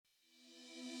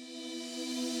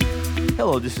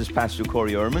Hello, this is Pastor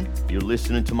Corey Ehrman. You're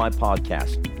listening to my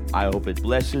podcast. I hope it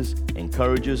blesses,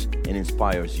 encourages, and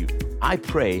inspires you. I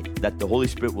pray that the Holy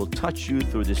Spirit will touch you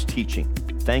through this teaching.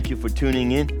 Thank you for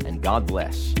tuning in, and God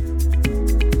bless.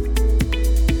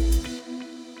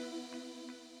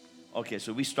 Okay,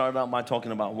 so we started out by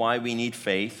talking about why we need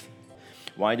faith.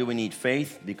 Why do we need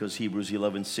faith? Because Hebrews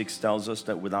 11:6 tells us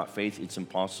that without faith, it's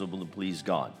impossible to please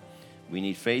God. We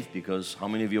need faith because how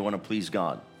many of you want to please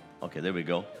God? Okay, there we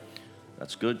go.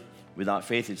 That's good. Without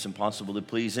faith, it's impossible to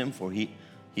please Him, for he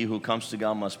who comes to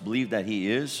God must believe that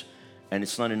He is. And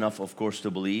it's not enough, of course,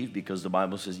 to believe, because the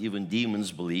Bible says even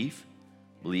demons believe,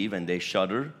 and they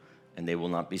shudder, and they will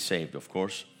not be saved, of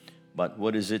course. But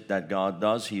what is it that God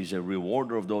does? He's a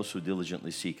rewarder of those who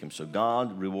diligently seek Him. So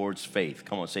God rewards faith.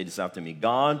 Come on, say this after me.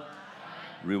 God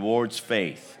rewards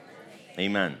faith.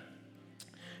 Amen.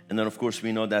 And then, of course,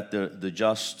 we know that the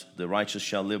just, the righteous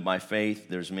shall live by faith.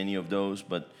 There's many of those,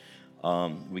 but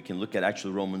we can look at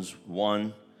actually Romans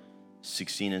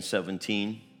 1:16 and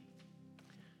 17.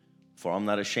 For I'm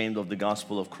not ashamed of the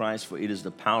gospel of Christ, for it is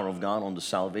the power of God unto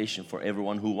salvation for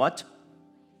everyone who what?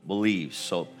 Believes.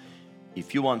 So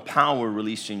if you want power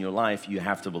released in your life, you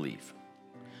have to believe.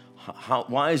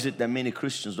 Why is it that many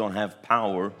Christians don't have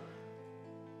power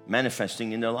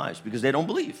manifesting in their lives? Because they don't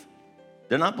believe.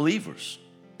 They're not believers.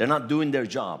 They're not doing their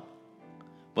job.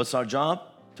 What's our job?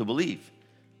 To believe.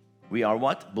 We are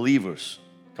what? Believers.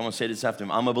 Come on, say this after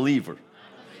me. I'm a believer.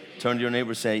 Turn to your neighbor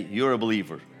and say, you're a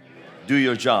believer. Do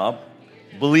your job.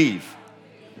 Believe.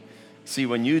 See,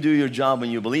 when you do your job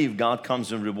and you believe, God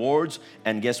comes and rewards,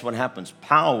 and guess what happens?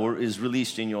 Power is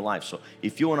released in your life. So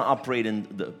if you want to operate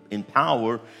in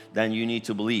power, then you need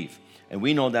to believe. And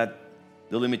we know that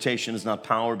the limitation is not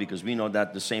power, because we know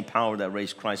that the same power that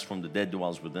raised Christ from the dead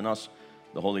dwells within us.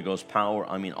 The Holy Ghost power,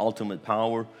 ultimate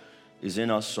power is in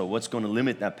us. So what's going to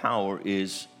limit that power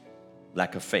is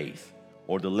lack of faith,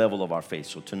 or the level of our faith.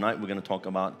 So tonight we're going to talk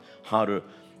about how to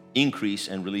increase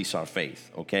and release our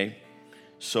faith, okay?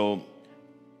 So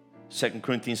 2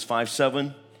 Corinthians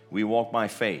 5:7, we walk by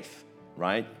faith,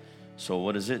 right? So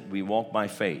what is it? We walk by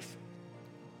faith,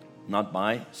 not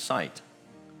by sight,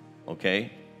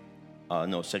 okay?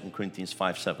 2 Corinthians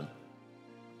 5:7.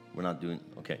 We're not doing,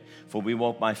 okay. For we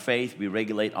walk by faith, we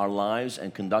regulate our lives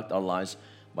and conduct our lives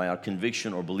by our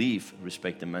conviction or belief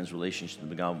respecting man's relationship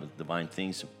with God, with divine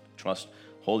things, trust,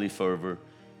 holy fervor.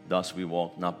 Thus we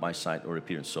walk not by sight or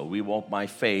appearance. So we walk by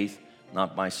faith,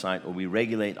 not by sight, or we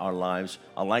regulate our lives.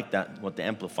 I like that, what the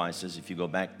Amplified says. If you go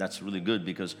back, that's really good,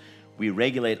 because we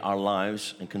regulate our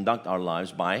lives and conduct our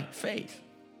lives by faith.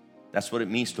 That's what it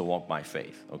means to walk by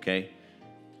faith, okay?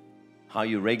 How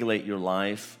you regulate your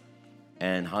life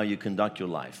and how you conduct your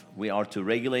life. We are to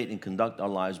regulate and conduct our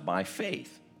lives by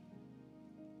faith.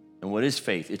 And what is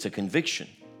faith? It's a conviction.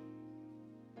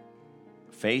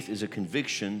 Faith is a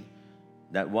conviction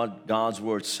that what God's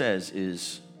Word says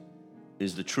is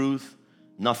the truth,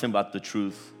 nothing but the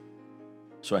truth,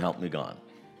 so help me God.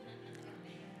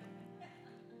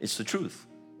 It's the truth.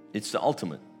 It's the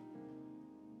ultimate.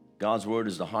 God's Word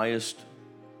is the highest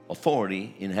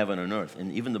authority in heaven and earth.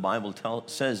 And even the Bible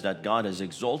says that God has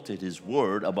exalted His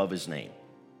Word above His name.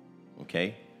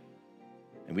 Okay?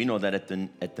 And we know that at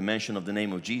the mention of the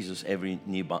name of Jesus, every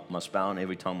knee must bow and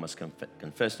every tongue must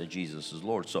confess that Jesus is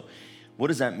Lord. So what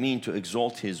does that mean, to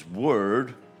exalt His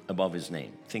Word above His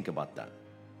name? Think about that.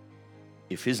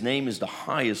 If His name is the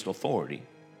highest authority,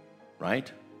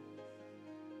 right?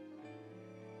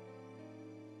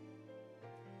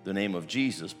 The name of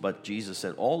Jesus, but Jesus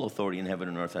said, all authority in heaven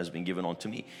and earth has been given unto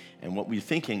me. And what we're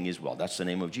thinking is, well, that's the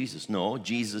name of Jesus. No,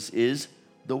 Jesus is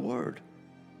the Word.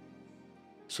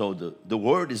 So the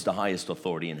Word is the highest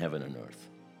authority in heaven and earth.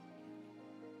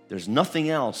 There's nothing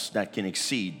else that can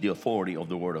exceed the authority of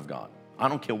the Word of God. I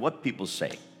don't care what people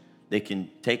say. They can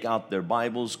take out their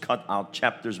Bibles, cut out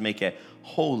chapters, make a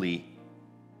holy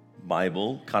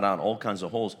Bible, cut out all kinds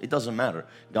of holes. It doesn't matter.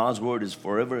 God's Word is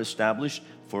forever established,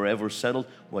 forever settled.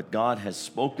 What God has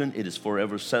spoken, it is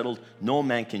forever settled. No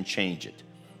man can change it.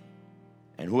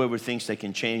 And whoever thinks they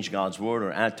can change God's Word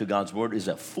or add to God's Word is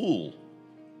a fool.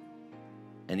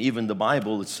 And even the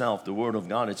Bible itself, the Word of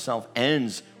God itself,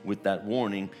 ends with that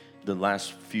warning. The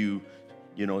last few,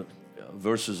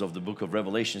 verses of the book of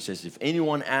Revelation says, if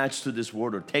anyone adds to this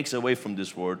Word or takes away from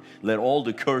this Word, let all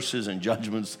the curses and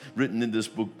judgments written in this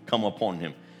book come upon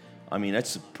him.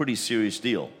 That's a pretty serious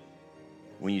deal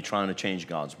when you're trying to change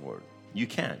God's Word. You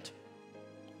can't,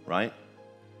 right?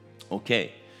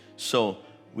 Okay, so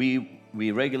we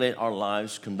regulate our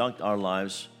lives, conduct our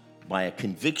lives by a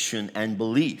conviction and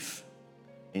belief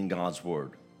in God's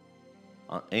Word.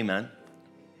 Amen.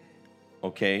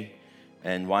 Okay.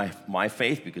 And why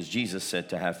faith? Because Jesus said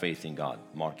to have faith in God.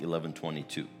 Mark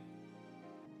 11:22.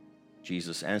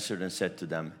 Jesus answered and said to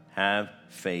them, have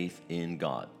faith in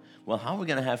God. Well, how are we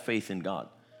going to have faith in God?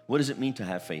 What does it mean to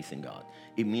have faith in God?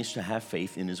 It means to have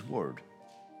faith in His Word.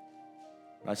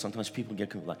 Right? Sometimes people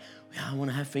get like, yeah, I want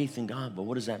to have faith in God, but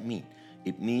what does that mean?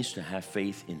 It means to have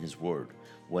faith in His Word.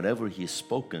 Whatever He has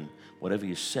spoken, whatever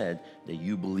He said, that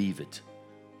you believe it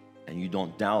and you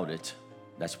don't doubt it.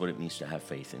 That's what it means to have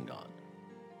faith in God.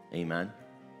 Amen?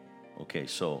 Okay,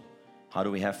 so how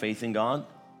do we have faith in God?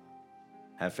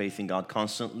 Have faith in God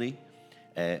constantly.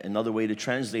 Another way to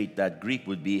translate that Greek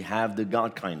would be have the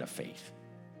God kind of faith.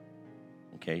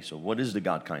 Okay, so what is the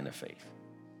God kind of faith?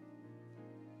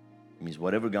 It means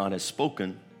whatever God has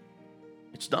spoken,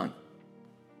 it's done.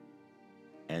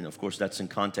 And of course, that's in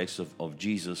context of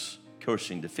Jesus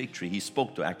cursing the fig tree. He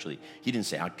spoke to he didn't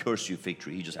say, I curse you, fig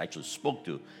tree. He just actually spoke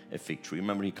to a fig tree.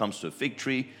 Remember, he comes to a fig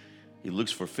tree. He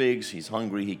looks for figs. He's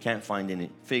hungry. He can't find any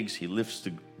figs. He lifts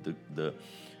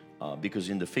because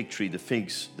in the fig tree,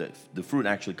 the fruit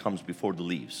actually comes before the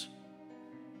leaves.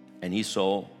 And he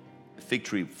saw a fig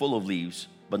tree full of leaves,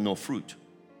 but no fruit.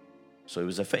 So it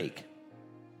was a fake. It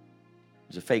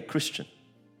was a fake Christian.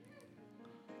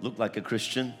 Looked like a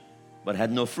Christian, but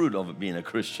had no fruit of it being a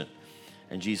Christian.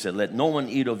 And Jesus said, let no one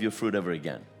eat of your fruit ever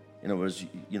again. In other words,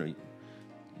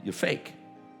 you're fake.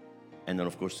 And then,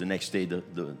 of course, the next day,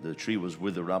 the tree was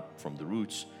withered up from the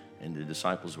roots, and the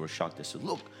disciples were shocked. They said,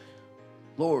 look,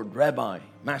 Lord, Rabbi,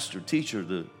 Master, Teacher,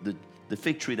 the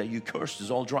fig tree that you cursed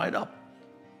is all dried up.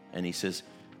 And he says,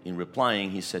 in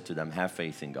replying, he said to them, have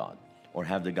faith in God, or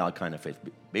have the God kind of faith.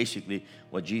 Basically,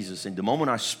 what Jesus said, the moment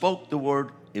I spoke the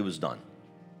word, it was done.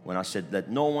 When I said, let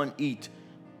no one eat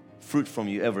fruit from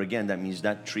you ever again, that means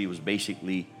that tree was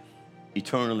basically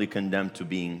eternally condemned to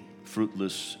being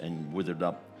fruitless and withered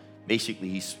up. Basically,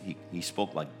 he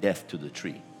spoke like death to the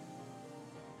tree.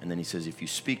 And then he says, if you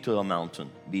speak to a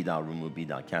mountain, be thou removed, be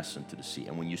thou cast into the sea.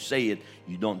 And when you say it,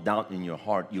 you don't doubt in your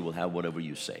heart, you will have whatever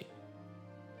you say.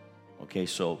 Okay,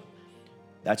 so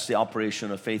that's the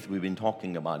operation of faith we've been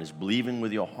talking about, is believing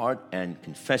with your heart and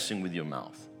confessing with your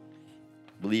mouth.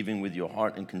 Believing with your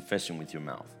heart and confessing with your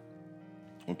mouth.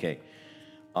 Okay,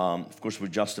 of course, we're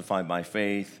justified by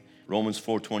faith. Romans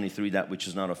 4:23, that which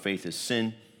is not of faith is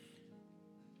sin.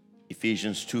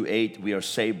 Ephesians 2:8, we are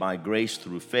saved by grace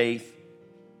through faith.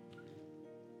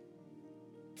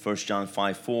 1 John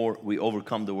 5:4, we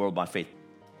overcome the world by faith.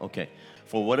 Okay,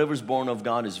 for whatever is born of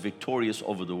God is victorious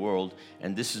over the world,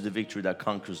 and this is the victory that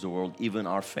conquers the world, even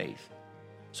our faith.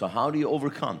 So how do you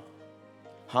overcome?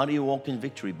 How do you walk in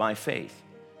victory? By faith.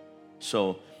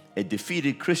 So a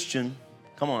defeated Christian,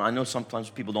 come on, I know sometimes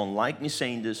people don't like me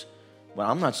saying this, but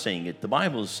I'm not saying it. The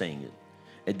Bible is saying it.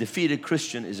 A defeated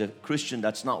Christian is a Christian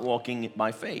that's not walking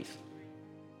by faith.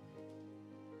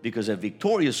 Because a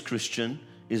victorious Christian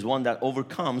is one that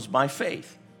overcomes by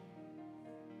faith.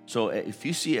 So if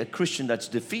you see a Christian that's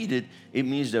defeated, it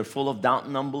means they're full of doubt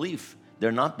and unbelief.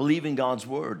 They're not believing God's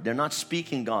word. They're not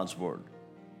speaking God's word.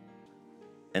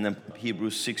 And then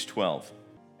Hebrews 6:12.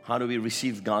 How do we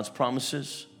receive God's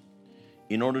promises?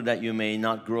 In order that you may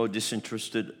not grow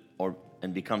disinterested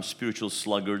and become spiritual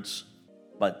sluggards,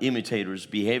 but imitators,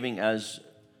 behaving as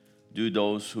do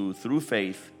those who through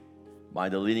faith, by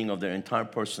the leading of their entire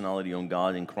personality on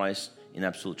God in Christ, in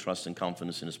absolute trust and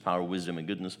confidence in His power, wisdom, and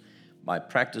goodness, by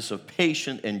practice of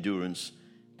patient endurance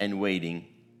and waiting,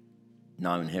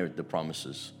 now inherit the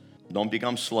promises. Don't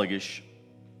become sluggish,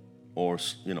 or,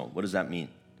 what does that mean?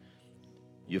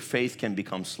 Your faith can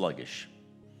become sluggish.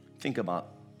 Think about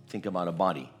a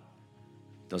body.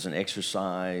 Doesn't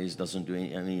exercise, doesn't do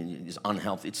anything, it's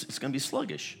unhealthy. It's going to be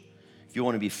sluggish. If you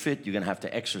want to be fit, you're going to have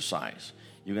to exercise.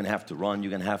 You're going to have to run. You're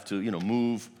going to have to,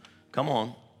 move. Come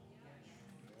on.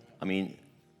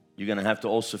 You're going to have to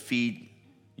also feed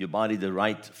your body the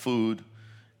right food.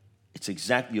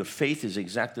 Your faith is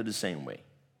exactly the same way.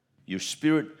 Your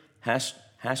spirit has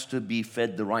to be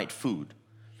fed the right food.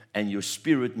 And your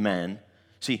spirit man,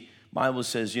 see, Bible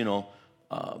says,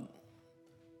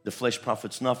 the flesh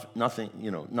profits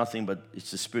nothing, but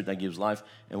it's the spirit that gives life.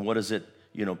 And what is it?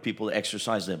 People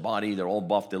exercise their body, they're all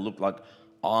buff, they look like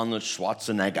Arnold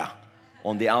Schwarzenegger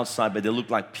on the outside, but they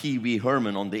look like Pee Wee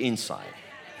Herman on the inside.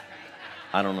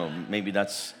 I don't know, maybe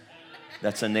that's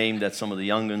a name that some of the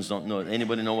young'uns don't know.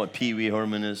 Anybody know what Pee Wee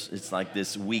Herman is? It's like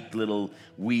this weak little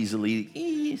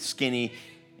weaselly, skinny,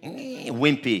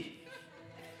 wimpy.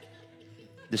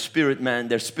 The spirit man,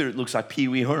 their spirit looks like Pee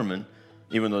Wee Herman,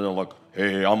 even though they're like,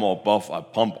 hey, I'm all buff, I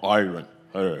pump iron.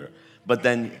 But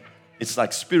then it's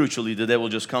like spiritually, the devil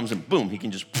just comes and boom, he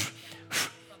can just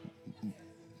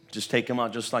Just take them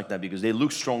out just like that, because they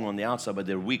look strong on the outside, but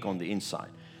they're weak on the inside.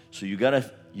 So you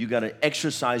gotta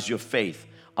exercise your faith.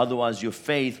 Otherwise, your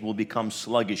faith will become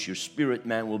sluggish. Your spirit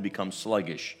man will become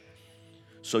sluggish.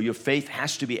 So your faith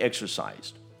has to be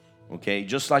exercised. Okay?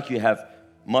 Just like you have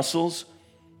muscles,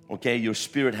 okay, your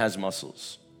spirit has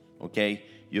muscles. Okay?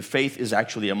 Your faith is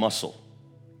actually a muscle.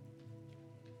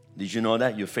 Did you know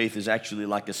that? Your faith is actually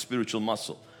like a spiritual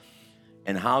muscle.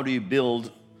 And how do you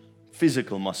build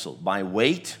physical muscle? By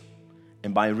weight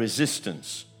and by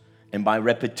resistance and by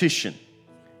repetition.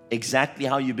 Exactly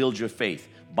how you build your faith.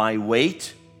 By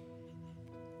weight,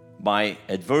 by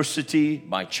adversity,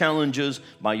 by challenges,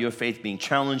 by your faith being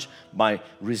challenged, by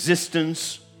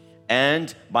resistance,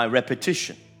 and by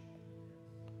repetition.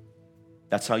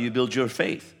 That's how you build your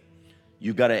faith.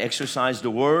 You got to exercise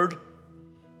the word,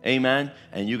 amen,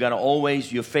 and you got to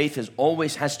always, your faith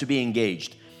always has to be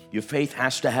engaged. Your faith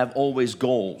has to have always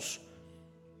goals.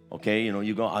 Okay, you know,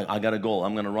 you go, I got a goal.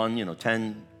 I'm going to run,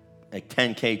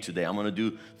 10K today. I'm going to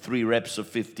do 3 reps of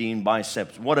 15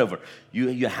 biceps, whatever.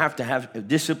 You have to have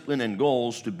discipline and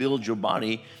goals to build your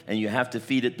body, and you have to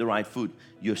feed it the right food.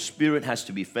 Your spirit has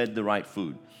to be fed the right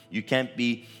food. You can't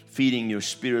be feeding your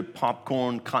spirit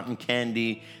popcorn, cotton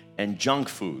candy, and junk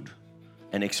food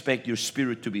and expect your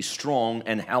spirit to be strong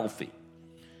and healthy.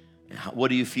 What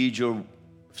do you feed your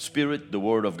spirit? The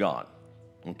Word of God.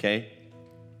 Okay?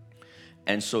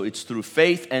 And so it's through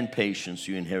faith and patience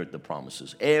you inherit the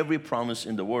promises. Every promise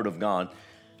in the Word of God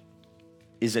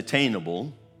is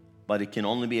attainable, but it can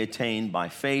only be attained by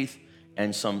faith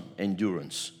and some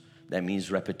endurance. That means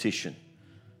repetition,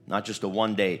 not just a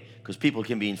one day. Because people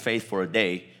can be in faith for a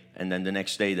day, and then the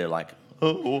next day they're like,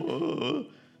 oh.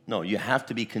 No, you have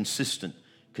to be consistent,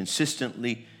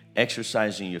 consistently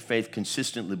exercising your faith,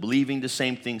 consistently believing the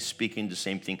same thing, speaking the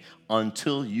same thing,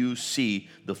 until you see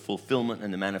the fulfillment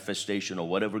and the manifestation of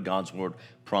whatever God's word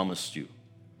promised you.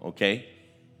 Okay?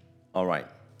 All right.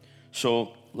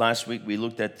 So last week we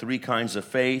looked at 3 kinds of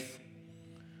faith.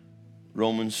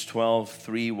 Romans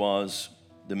 12:3 was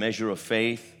the measure of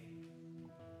faith.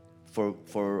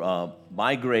 For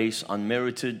by grace,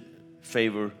 unmerited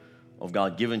favor of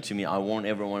God given to me, I warn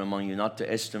everyone among you not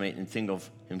to estimate and think of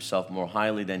himself more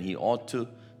highly than he ought to,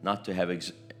 not to have an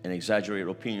exaggerated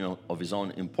opinion of his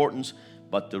own importance,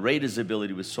 but to rate his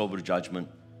ability with sober judgment,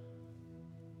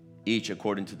 each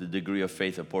according to the degree of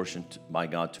faith apportioned by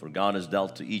God. For God has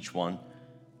dealt to each one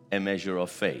a measure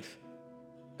of faith.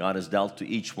 God has dealt to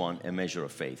each one a measure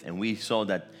of faith. And we saw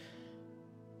that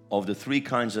of the 3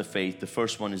 kinds of faith, the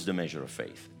first one is the measure of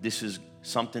faith. This is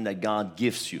something that God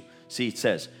gives you. See, it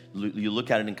says, you look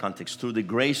at it in context, through the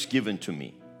grace given to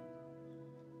me.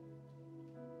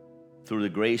 Through the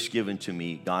grace given to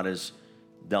me, God has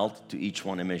dealt to each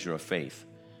one a measure of faith.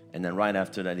 And then right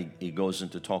after that, he goes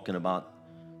into talking about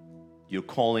your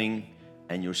calling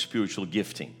and your spiritual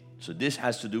gifting. So this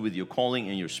has to do with your calling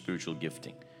and your spiritual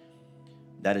gifting.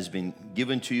 That has been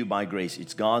given to you by grace.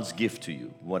 It's God's gift to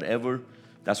you. Whatever,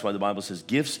 that's why the Bible says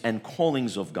gifts and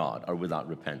callings of God are without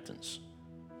repentance.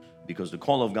 Because the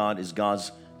call of God is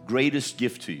God's greatest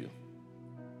gift to you.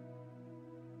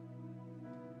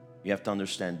 You have to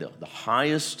understand the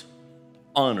highest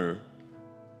honor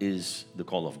is the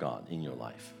call of God in your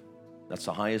life. That's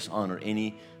the highest honor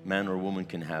any man or woman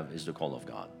can have, is the call of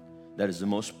God. That is the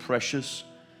most precious,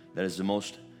 that is the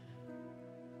most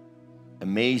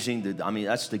amazing,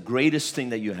 that's the greatest thing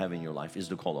that you have in your life, is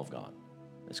the call of God.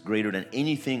 It's greater than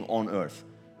anything on earth.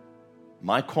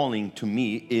 My calling to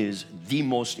me is the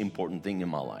most important thing in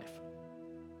my life.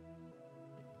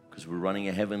 Because we're running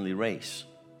a heavenly race.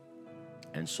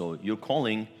 And so your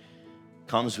calling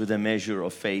comes with a measure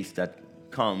of faith that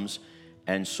comes.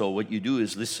 And so what you do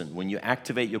is, listen, when you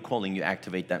activate your calling, you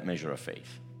activate that measure of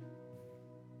faith.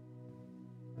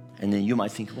 And then you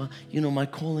might think, well, my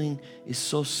calling is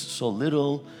so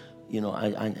little,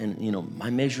 my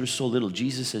measure is so little.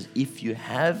 Jesus says, if you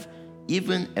have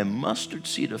even a mustard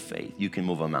seed of faith, you can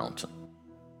move a mountain.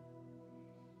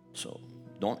 So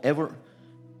don't ever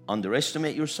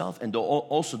underestimate yourself, and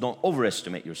also don't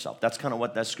overestimate yourself. That's kind of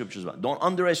what that scripture is about. Don't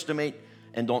underestimate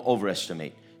and don't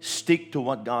overestimate. Stick to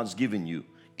what God's given you.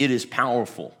 It is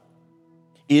powerful.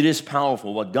 It is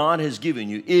powerful. What God has given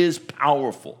you is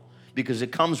powerful because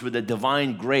it comes with a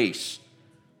divine grace.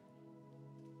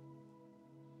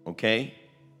 Okay?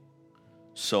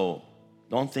 So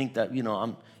don't think that,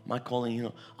 my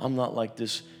calling, I'm not like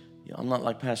this. I'm not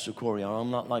like Pastor Corey, or I'm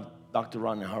not like Dr.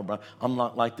 Rodney Howard. I'm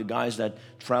not like the guys that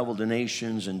travel the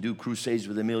nations and do crusades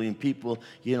with 1 million people.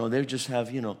 They just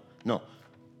have, no.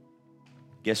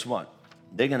 Guess what?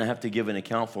 They're going to have to give an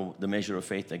account for the measure of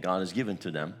faith that God has given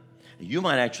to them. You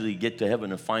might actually get to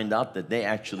heaven and find out that they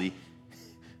actually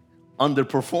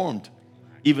underperformed.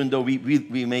 Even though we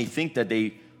may think that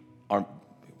they are,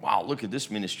 wow, look at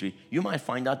this ministry. You might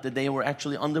find out that they were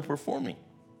actually underperforming.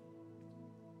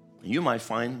 You might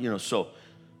find, so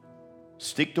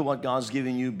stick to what God's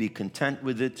giving you. Be content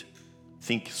with it.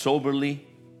 Think soberly.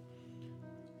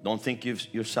 Don't think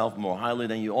of yourself more highly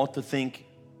than you ought to think.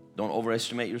 Don't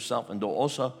overestimate yourself. And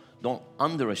don't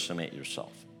underestimate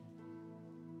yourself.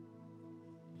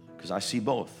 Because I see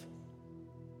both.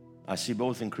 I see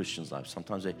both in Christians' lives.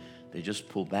 Sometimes they just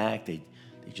pull back. They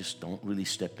just don't really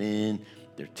step in.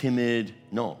 They're timid.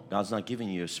 No, God's not giving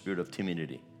you a spirit of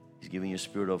timidity. He's giving you a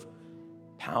spirit of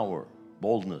power,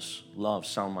 boldness, love,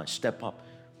 sound mind. Step up.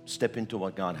 Step into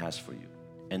what God has for you.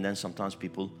 And then sometimes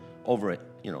people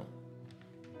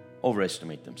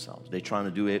overestimate themselves. They're trying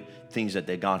to do things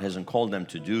that God hasn't called them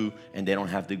to do, and they don't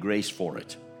have the grace for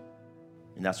it.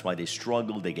 And that's why they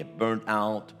struggle. They get burnt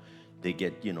out. They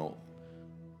get,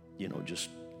 just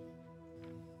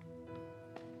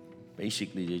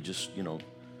basically they just,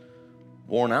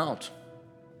 worn out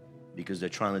because they're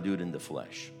trying to do it in the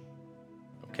flesh.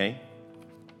 Okay?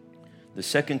 The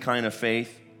second kind of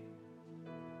faith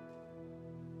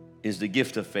is the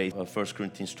gift of faith. 1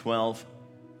 Corinthians 12,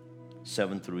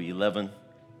 7 through 11.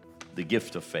 The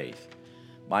gift of faith.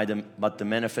 But the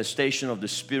manifestation of the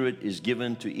Spirit is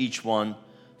given to each one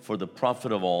for the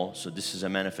profit of all. So this is a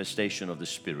manifestation of the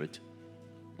Spirit.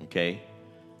 Okay?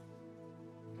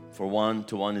 For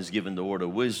to one is given the word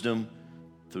of wisdom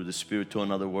through the Spirit, to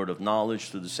another word of knowledge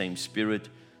through the same Spirit,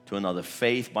 to another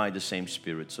faith by the same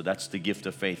Spirit. So that's the gift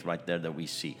of faith right there that we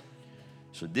see.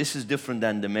 So this is different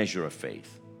than the measure of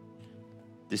faith.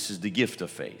 This is the gift of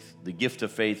faith. The gift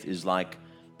of faith is like,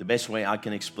 the best way I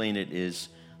can explain it is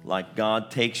like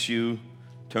God takes you,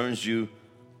 turns you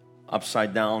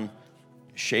upside down,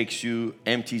 shakes you,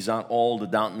 empties out all the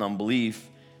doubt and unbelief,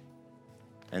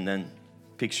 and then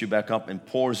picks you back up and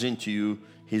pours into you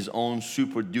His own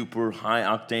super duper high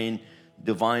octane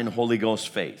divine Holy Ghost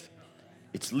faith.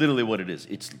 It's literally what it is.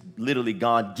 It's literally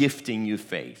God gifting you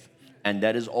faith. And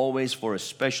that is always for a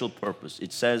special purpose.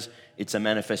 It says it's a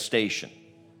manifestation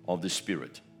of the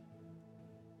Spirit.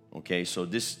 Okay, so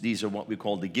these are what we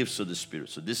call the gifts of the Spirit.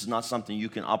 So this is not something you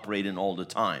can operate in all the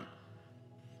time.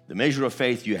 The measure of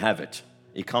faith, you have it.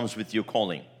 It comes with your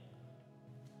calling.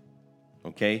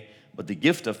 Okay, but the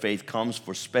gift of faith comes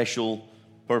for special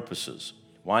purposes.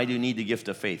 Why do you need the gift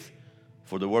of faith?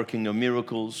 For the working of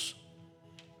miracles.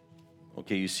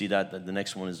 Okay, you see that the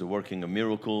next one is the working of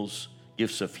miracles.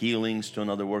 Gifts of healings, to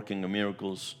another working of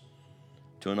miracles.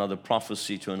 To another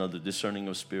prophecy, to another discerning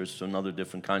of spirits, to another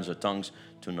different kinds of tongues,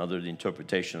 to another the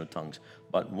interpretation of tongues.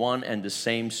 But one and the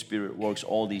same Spirit works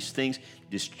all these things,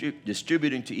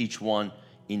 distributing to each one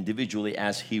individually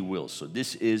as He wills. So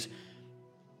this is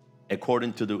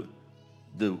according to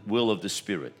the will of the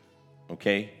Spirit.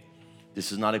 Okay?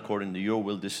 This is not according to your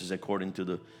will. This is according to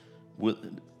the will.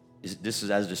 This is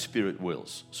as the Spirit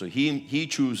wills. So He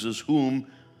chooses whom,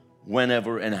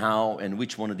 whenever, and how, and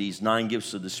which one of these 9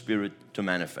 gifts of the Spirit to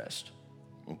manifest.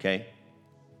 Okay?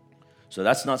 So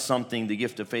that's not something, the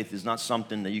gift of faith is not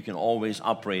something that you can always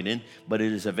operate in, but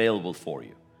it is available for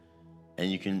you. And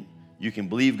you can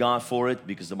believe God for it,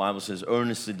 because the Bible says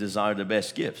earnestly desire the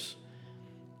best gifts.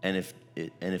 And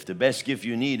if the best gift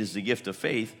you need is the gift of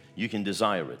faith, you can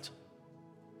desire it.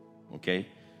 Okay?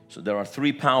 So there are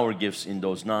 3 power gifts in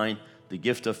those 9. The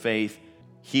gift of faith,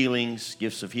 healings,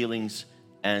 gifts of healings,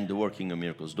 and the working of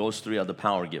miracles. Those 3 are the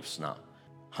power gifts now.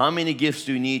 How many gifts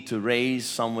do you need to raise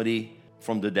somebody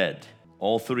from the dead?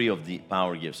 All 3 of the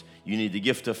power gifts. You need the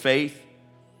gift of faith.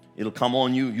 It'll come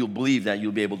on you. You'll believe that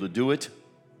you'll be able to do it.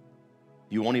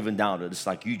 You won't even doubt it. It's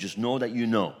like you just know that you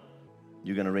know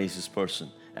you're going to raise this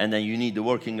person. And then you need the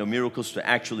working of miracles to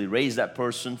actually raise that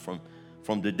person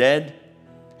from the dead.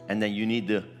 And then you need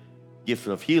the gift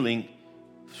of healing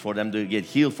for them to get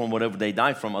healed from whatever they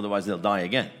died from. Otherwise, they'll die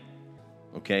again.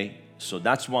 Okay? So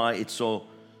that's why it's so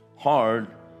hard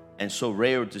and so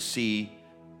rare to see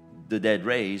the dead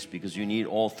raised, because you need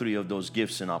all 3 of those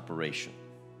gifts in operation.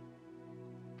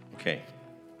 Okay?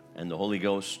 And the Holy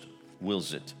Ghost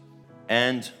wills it.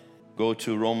 And go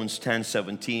to Romans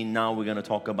 10:17. Now we're going to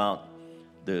talk about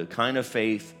the kind of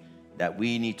faith that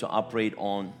we need to operate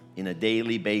on in a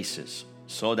daily basis.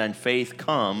 So then faith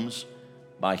comes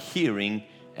by hearing,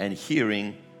 and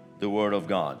hearing the Word of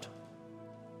God.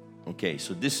 Okay,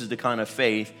 so this is the kind of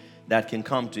faith that can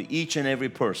come to each and every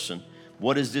person.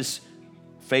 What is this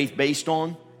faith based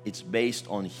on? It's based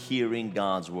on hearing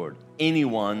God's Word.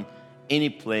 Anyone, any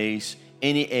place,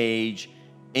 any age,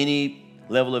 any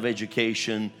level of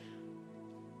education,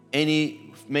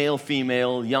 any male,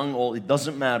 female, young, old, it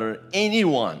doesn't matter.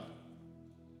 Anyone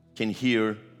can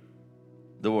hear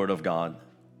the Word of God,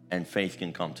 and faith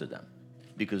can come to them.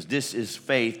 Because this is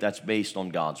faith that's based on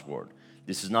God's Word.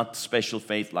 This is not special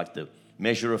faith like the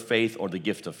measure of faith or the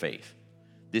gift of faith.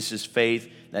 This is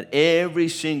faith that every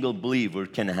single believer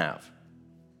can have.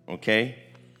 Okay?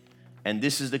 And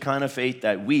this is the kind of faith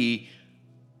that we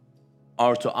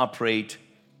are to operate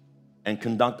and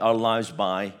conduct our lives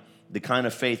by, the kind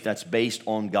of faith that's based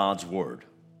on God's Word.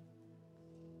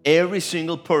 Every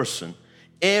single person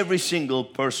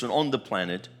on the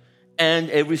planet, and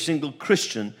every single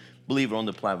Christian believer on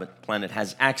the planet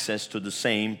has access to the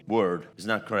same Word. Isn't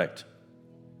that correct?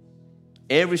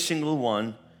 Every single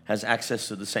one has access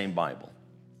to the same Bible.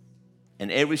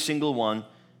 And every single one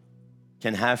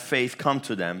can have faith come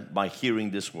to them by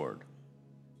hearing this Word.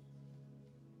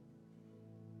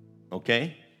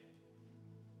 Okay?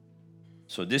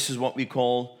 So this is what we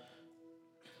call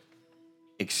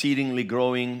exceedingly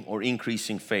growing or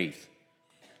increasing faith.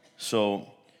 So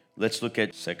let's look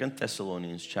at 2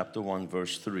 Thessalonians chapter 1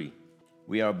 verse 3.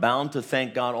 We are bound to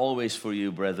thank God always for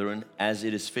you, brethren, as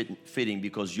it is fitting,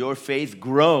 because your faith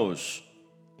grows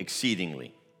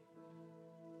exceedingly,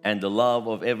 and the love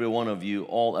of every one of you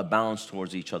all abounds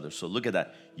towards each other. So look at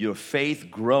that. Your faith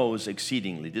grows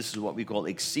exceedingly. This is what we call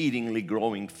exceedingly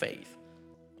growing faith.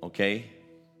 Okay?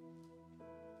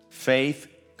 Faith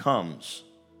comes.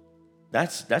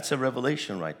 That's a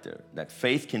revelation right there. That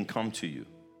faith can come to you.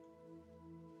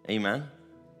 Amen?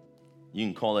 You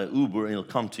can call it Uber and it'll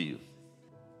come to you.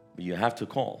 But you have to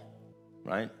call,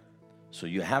 right? So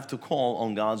you have to call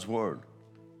on God's Word.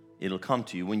 It'll come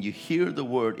to you. When you hear the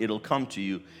Word, it'll come to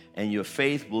you, and your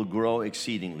faith will grow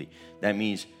exceedingly. That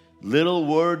means little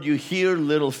word you hear,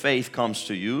 little faith comes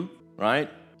to you, right?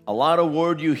 A lot of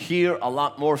word you hear, a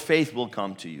lot more faith will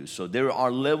come to you. So there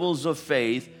are levels of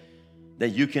faith that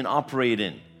you can operate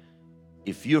in.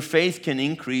 If your faith can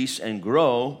increase and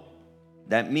grow,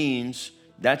 that means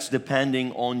that's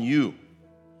depending on you.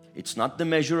 It's not the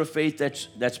measure of faith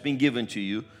that's been given to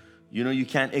you. You know, you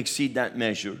can't exceed that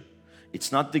measure.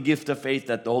 It's not the gift of faith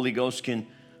that the Holy Ghost can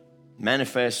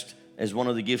manifest as one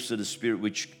of the gifts of the Spirit,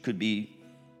 which could be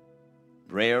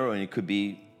rare, and it could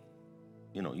be,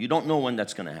 you know, you don't know when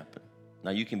that's going to happen.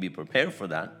 Now, you can be prepared for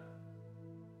that.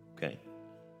 Okay.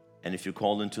 And if you're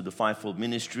called into the fivefold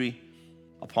ministry,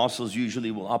 apostles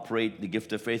usually will operate, the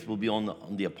gift of faith will be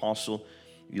on the apostle.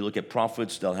 You look at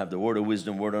prophets, they'll have the word of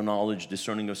wisdom, word of knowledge,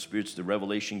 discerning of spirits, the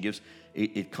revelation gifts.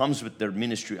 It comes with their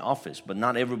ministry office, but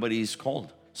not everybody is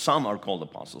called. Some are called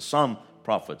apostles, some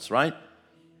prophets, right?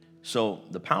 So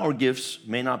the power gifts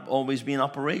may not always be in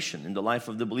operation in the life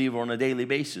of the believer on a daily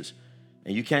basis.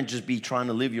 And you can't just be trying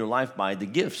to live your life by the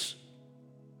gifts.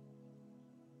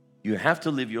 You have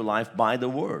to live your life by the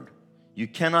Word. You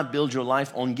cannot build your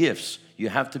life on gifts. You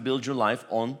have to build your life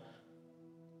on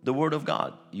the Word of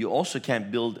God. You also can't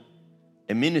build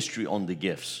a ministry on the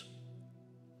gifts.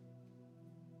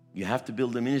 You have to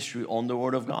build a ministry on the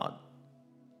Word of God.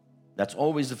 That's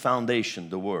always the foundation,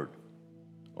 the Word.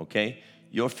 Okay?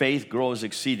 Your faith grows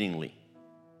exceedingly.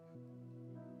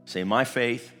 Say, my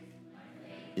faith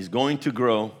is going to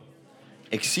grow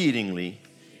exceedingly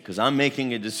because I'm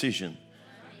making a decision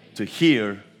to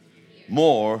hear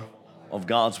more of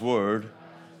God's Word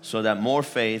so that more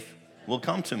faith will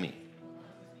come to me.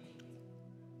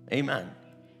 Amen.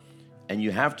 And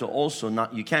you have to also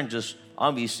you can't just,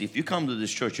 obviously, if you come to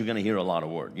this church, you're going to hear a lot of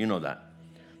Word. You know that.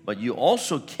 But you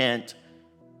also can't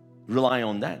rely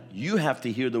on that. You have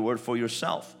to hear the Word for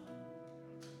yourself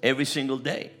every single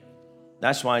day.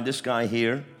 That's why this guy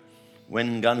here went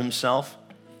and got himself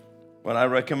what I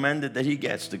recommended that he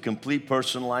gets, the complete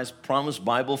personalized promise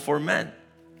Bible for men.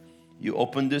 You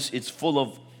open this, it's full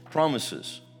of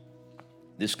promises.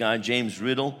 This guy, James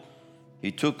Riddle,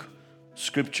 he took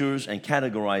scriptures and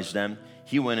categorized them.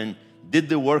 He went and did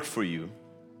the work for you,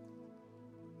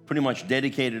 pretty much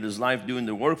dedicated his life doing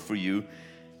the work for you,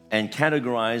 and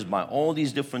categorized by all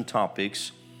these different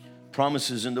topics,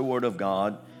 promises in the Word of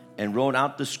God, and wrote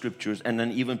out the scriptures, and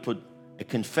then even put a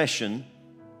confession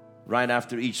right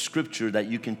after each scripture that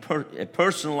you can, a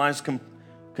personalized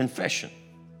confession.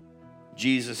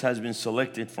 Jesus has been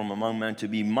selected from among men to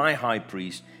be my high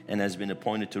priest and has been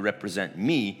appointed to represent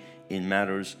me in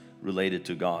matters related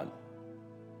to God.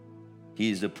 He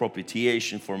is the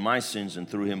propitiation for my sins, and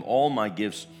through him all my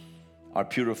gifts are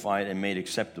purified and made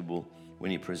acceptable when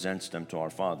he presents them to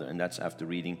our Father. And that's after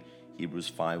reading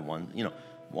Hebrews 5:1,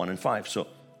 1 and 5. So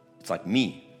it's like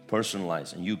me,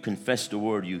 personalized, and you confess the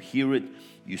Word, you hear it,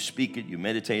 you speak it, you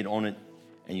meditate on it,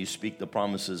 and you speak the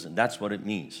promises, and that's what it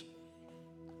means.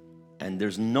 And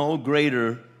there's no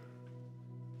greater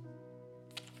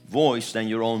voice than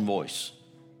your own voice.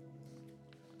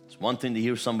 It's one thing to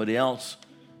hear somebody else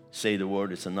say the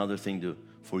word. It's another thing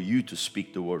for you to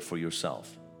speak the word for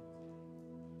yourself.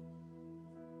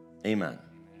 Amen.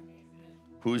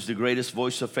 Who is the greatest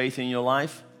voice of faith in your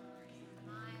life?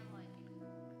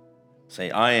 Say,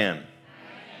 I am.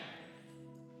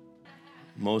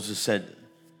 Moses said,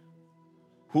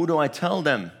 who do I tell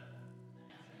them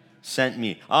sent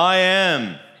me? I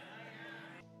am.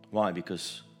 Why?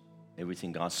 Because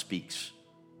everything God speaks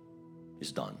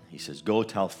is done. He says, go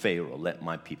tell Pharaoh, let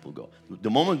my people go.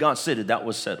 The moment God said it, that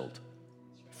was settled.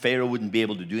 Pharaoh wouldn't be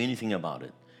able to do anything about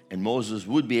it. And Moses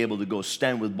would be able to go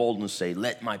stand with boldness and say,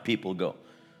 let my people go.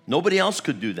 Nobody else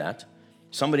could do that.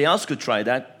 Somebody else could try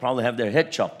that, probably have their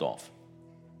head chopped off.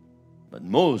 But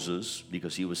Moses,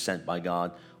 because he was sent by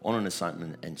God on an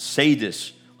assignment, and say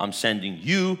this, I'm sending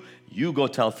you, you go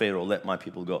tell Pharaoh, let my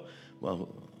people go. Well,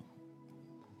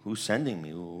 who's sending me?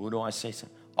 Who do I say?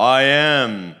 I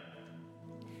am.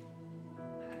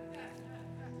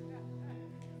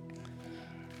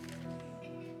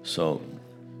 So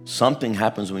something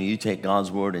happens when you take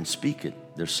God's word and speak it.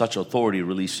 There's such authority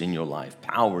released in your life.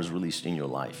 Power is released in your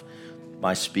life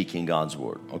by speaking God's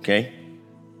word. Okay?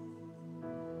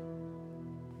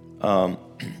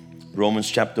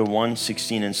 Romans chapter 1,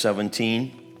 16 and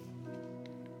 17.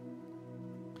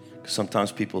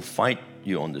 Sometimes people fight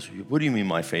you on this. What do you mean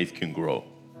my faith can grow?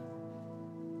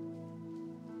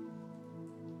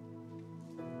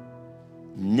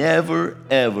 Never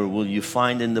ever will you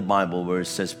find in the Bible where it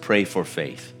says pray for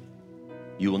faith.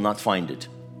 You will not find it.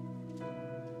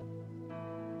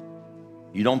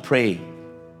 You don't pray,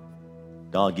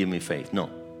 God give me faith. No.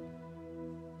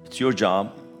 It's your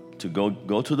job to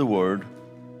go to the Word.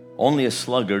 Only a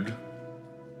sluggard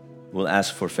will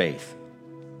ask for faith.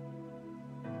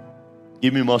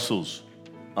 Give me muscles.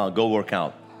 Go work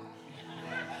out.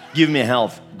 Give me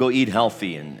health. Go eat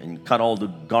healthy and cut all the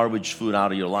garbage food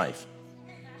out of your life.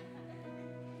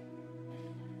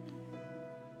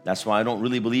 That's why I don't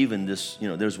really believe in this. You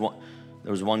know, there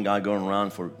was one guy going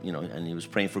around and he was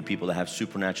praying for people to have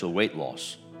supernatural weight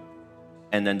loss.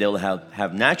 And then they'll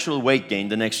have natural weight gain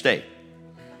the next day.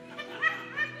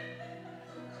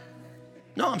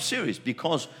 No, I'm serious,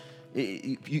 because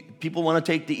people want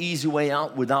to take the easy way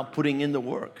out without putting in the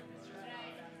work.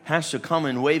 Has to come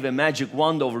and wave a magic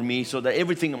wand over me so that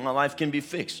everything in my life can be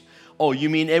fixed. Oh, you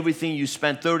mean everything you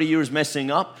spent 30 years messing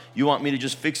up, you want me to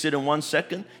just fix it in 1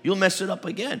 second? You'll mess it up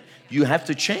again. You have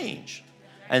to change.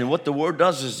 And what the Word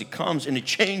does is it comes and it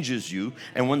changes you.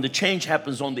 And when the change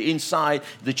happens on the inside,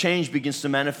 the change begins to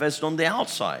manifest on the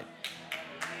outside.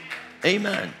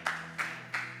 Amen.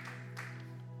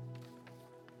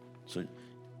 So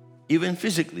even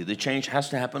physically, the change has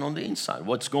to happen on the inside.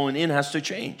 What's going in has to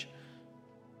change.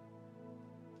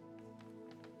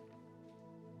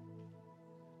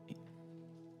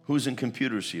 Who's in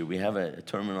computers here? We have a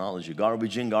terminology.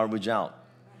 Garbage in, garbage out.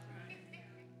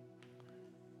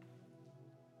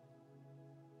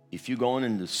 If you go in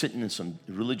and sitting in some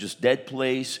religious dead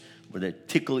place where they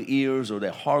tickle ears or they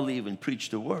hardly even preach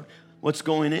the word, what's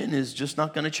going in is just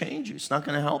not going to change you. It's not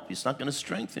going to help you. It's not going to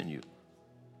strengthen you.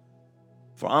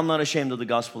 For I'm not ashamed of the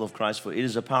gospel of Christ, for it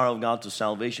is the power of God to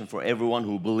salvation for everyone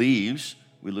who believes.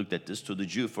 We looked at this, to the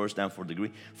Jew first and for the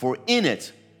Greek. For in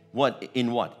it, what?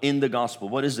 In the gospel.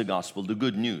 What is the gospel? The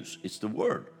good news. It's the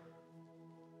word.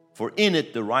 For in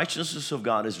it, the righteousness of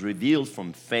God is revealed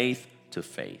from faith to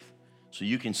faith. So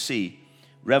you can see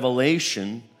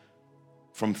revelation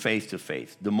from faith to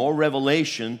faith. The more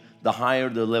revelation, the higher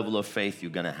the level of faith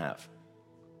you're going to have.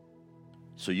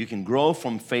 So you can grow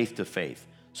from faith to faith.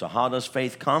 So how does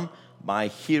faith come? By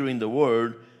hearing the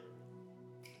word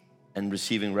and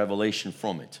receiving revelation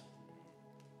from it.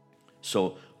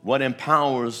 So what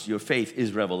empowers your faith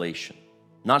is revelation.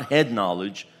 Not head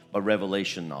knowledge, but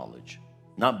revelation knowledge.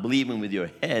 Not believing with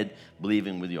your head,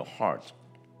 believing with your heart.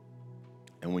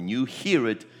 And when you hear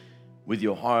it with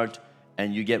your heart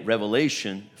and you get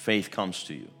revelation, faith comes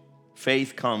to you.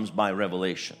 Faith comes by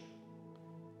revelation.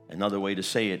 Another way to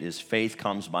say it is faith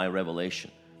comes by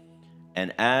revelation.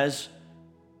 And as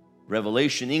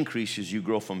revelation increases, you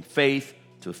grow from faith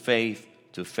to faith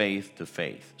to faith to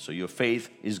faith. So your faith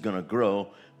is going to grow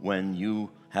when you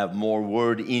have more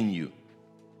word in you.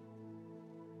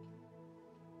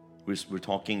 We're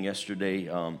talking yesterday,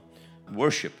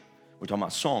 worship. We're talking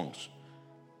about songs.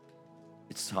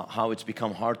 It's how it's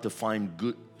become hard to find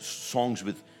good songs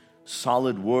with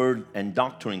solid word and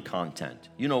doctrine content.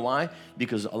 You know why?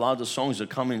 Because a lot of the songs are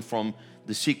coming from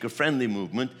the seeker-friendly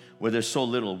movement where there's so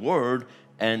little word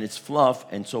and it's fluff,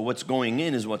 and so what's going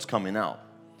in is what's coming out.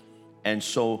 And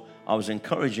so I was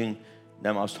encouraging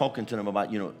them, I was talking to them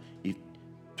about,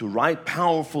 to write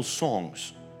powerful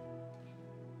songs.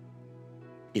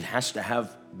 it has to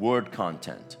have word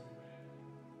content.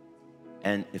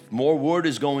 And if more word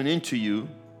is going into you,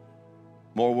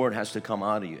 more word has to come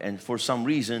out of you. And for some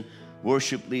reason,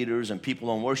 worship leaders and people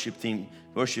on worship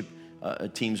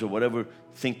teams or whatever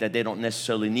think that they don't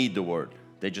necessarily need the word.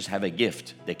 They just have a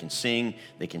gift. They can sing,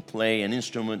 they can play an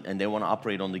instrument, and they want to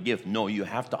operate on the gift. No, you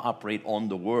have to operate on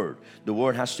the word. The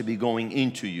word has to be going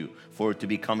into you for it to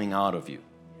be coming out of you.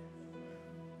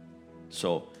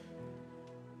 So,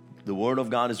 the word of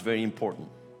God is very important.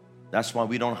 That's why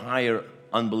we don't hire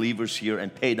unbelievers here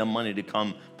and pay them money to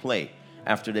come play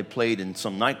after they played in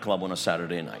some nightclub on a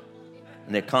Saturday night.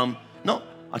 And they come, no,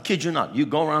 I kid you not. You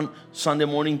go around Sunday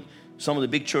morning, some of the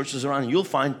big churches around, and you'll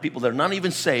find people that are not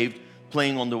even saved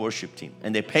playing on the worship team.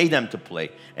 And they pay them to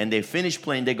play. And they finish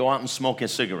playing, they go out and smoke a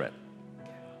cigarette.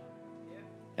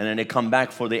 And then they come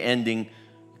back for the ending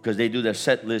because they do their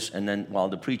set list. And then while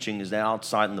the preaching is, they're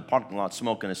outside in the parking lot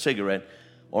smoking a cigarette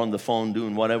or on the phone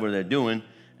doing whatever they're doing.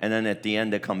 And then at the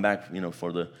end, they come back,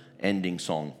 for the ending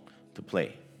song to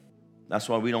play. That's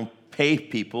why we don't pay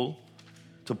people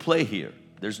to play here.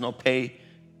 There's no pay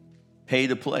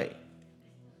to play.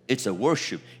 It's a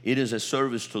worship. It is a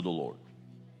service to the Lord.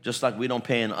 Just like we don't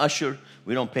pay an usher,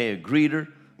 we don't pay a greeter,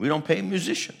 we don't pay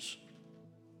musicians.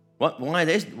 Why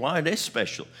are they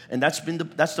special? And that's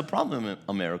the problem in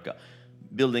America,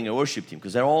 building a worship team,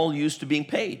 because they're all used to being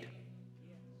paid.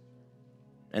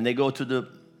 And they go to the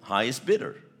highest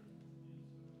bidder.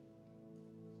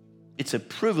 It's a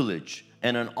privilege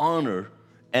and an honor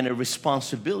and a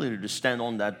responsibility to stand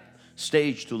on that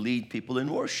stage to lead people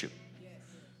in worship.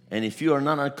 And if you are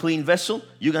not a clean vessel,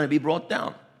 you're going to be brought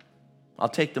down. I'll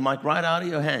take the mic right out of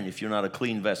your hand if you're not a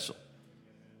clean vessel.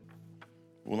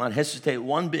 Will not hesitate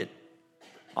one bit.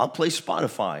 I'll play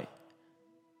Spotify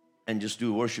and just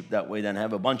do worship that way than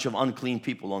have a bunch of unclean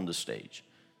people on the stage.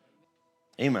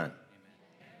 Amen.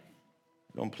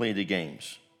 Don't play the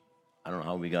games. I don't know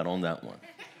how we got on that one.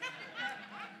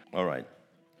 All right.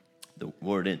 The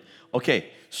word in. Okay,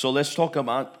 so let's talk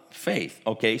about faith.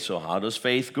 Okay, so how does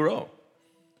faith grow?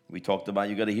 We talked about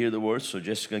you got to hear the words, so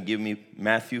just going to give me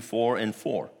Matthew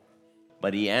 4:4.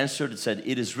 But he answered and said,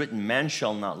 it is written, man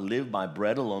shall not live by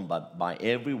bread alone, but by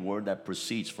every word that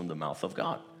proceeds from the mouth of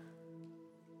God.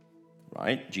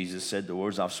 Right? Jesus said, the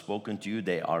words I've spoken to you,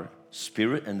 they are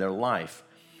spirit and they're life.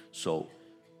 So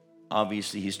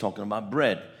obviously he's talking about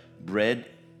bread. Bread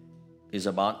is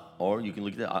about, or you can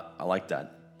look at that, I like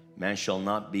that. Man shall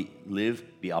not be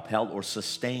upheld or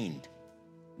sustained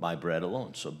by bread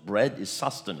alone. So bread is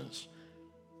sustenance.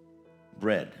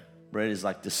 Bread is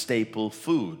like the staple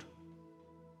food.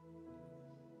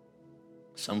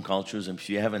 Some cultures, if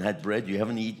you haven't had bread, you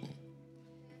haven't eaten.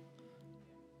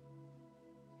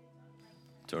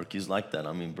 Turkey's like that.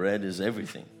 Bread is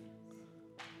everything.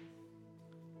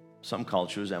 Some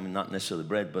cultures, not necessarily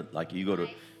bread, but like you go to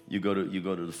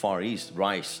the Far East,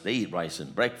 rice. They eat rice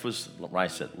at breakfast,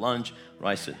 rice at lunch,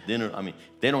 rice at dinner.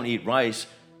 They don't eat rice.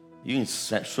 You can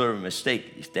serve them a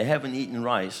steak. If they haven't eaten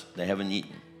rice, they haven't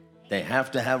eaten. They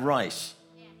have to have rice.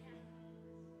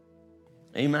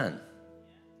 Amen.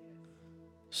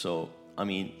 So,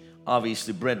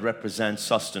 obviously bread represents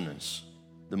sustenance.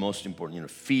 The most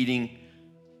important, feeding.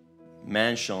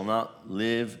 Man shall not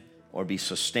live or be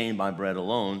sustained by bread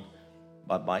alone,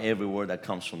 but by every word that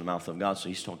comes from the mouth of God. So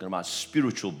he's talking about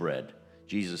spiritual bread.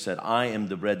 Jesus said, I am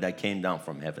the bread that came down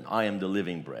from heaven. I am the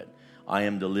living bread. I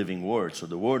am the living word. So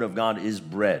the word of God is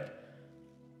bread.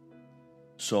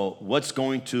 So what's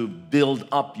going to build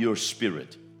up your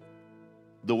spirit?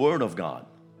 The word of God.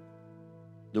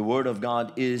 The word of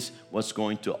God is what's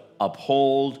going to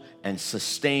uphold and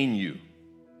sustain you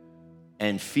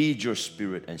and feed your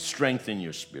spirit and strengthen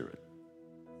your spirit.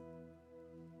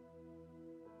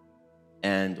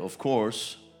 And of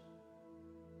course,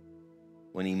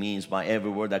 when he means by every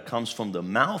word that comes from the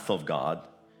mouth of God,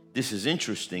 this is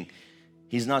interesting.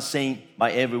 He's not saying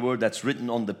by every word that's written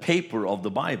on the paper of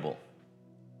the Bible.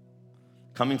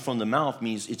 Coming from the mouth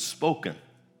means it's spoken.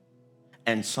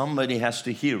 And somebody has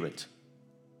to hear it.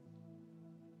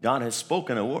 God has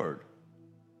spoken a word.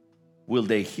 Will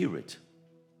they hear it?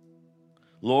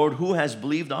 Lord, who has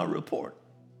believed our report?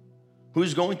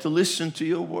 Who's going to listen to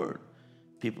your word?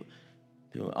 People,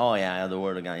 oh yeah, the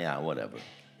word of God, yeah, whatever.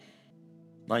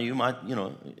 Now you might,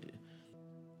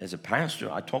 as a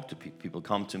pastor, I talk to people. People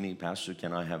come to me, Pastor,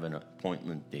 can I have an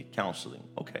appointment, counseling?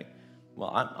 Okay. Well,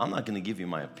 I'm not going to give you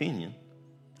my opinion.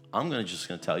 I'm just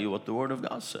going to tell you what the Word of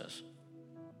God says.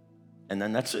 And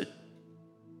then that's it.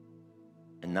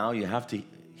 And now you have to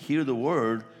hear the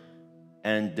Word,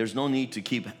 and there's no need to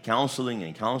keep counseling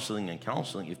and counseling and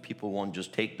counseling if people won't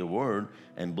just take the Word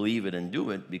and believe it and do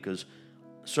it, because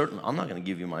I'm not going to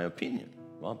give you my opinion.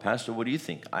 Well, Pastor, what do you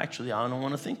think? Actually, I don't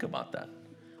want to think about that.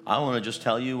 I want to just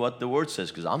tell you what the Word says,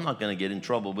 because I'm not going to get in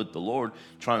trouble with the Lord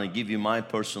trying to give you my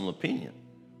personal opinion.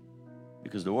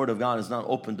 Because the Word of God is not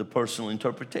open to personal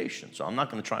interpretation. So I'm not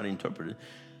going to try to interpret it.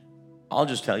 I'll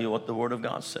just tell you what the Word of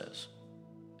God says.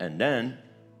 And then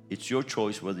it's your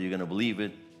choice whether you're going to believe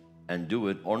it and do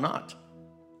it or not.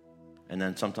 And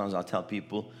then sometimes I'll tell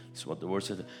people, this is what the Word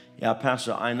says. Yeah,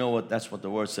 Pastor, I know that's what the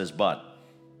Word says, but.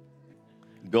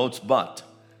 Goats butt.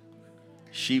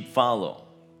 Sheep follow.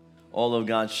 All of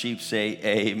God's sheep say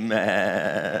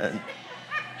amen.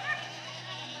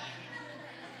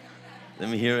 Let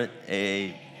me hear it.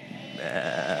 Amen.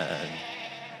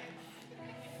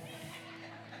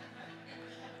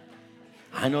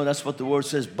 I know that's what the Word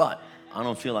says, but I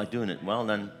don't feel like doing it. Well,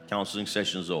 then counseling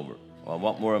session's over. Well,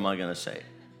 what more am I going to say?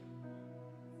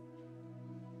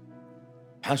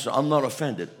 Pastor, I'm not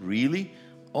offended. Really?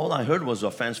 All I heard was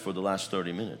offense for the last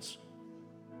 30 minutes.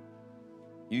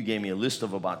 You gave me a list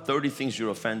of about 30 things you're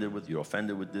offended with. You're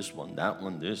offended with this one,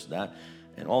 this, that.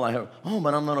 And all I heard, oh,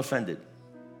 but I'm not offended.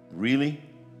 Really?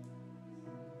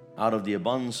 Out of the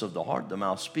abundance of the heart, the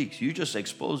mouth speaks. You just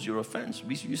exposed your offense.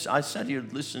 I sat here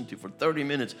listening to you for 30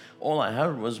 minutes. All I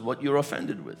heard was what you're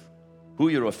offended with. Who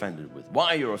you're offended with.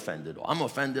 Why you're offended. I'm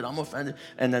offended.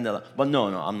 And then they're like, but no,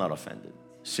 I'm not offended.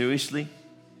 Seriously?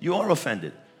 You are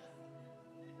offended.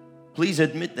 Please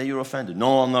admit that you're offended.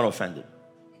 No, I'm not offended.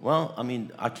 Well, I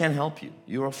mean, I can't help you.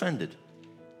 You're offended.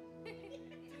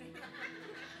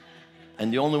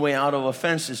 And the only way out of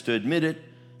offense is to admit it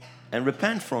and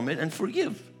repent from it and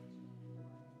forgive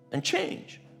and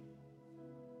change.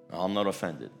 No, I'm not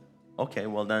offended. Okay,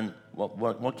 well then,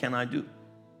 what can I do?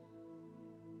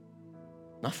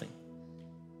 Nothing.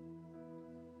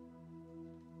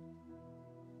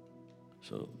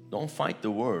 So don't fight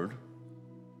the Word.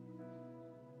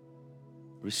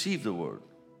 Receive the Word.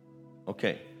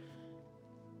 Okay.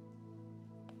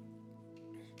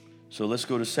 So let's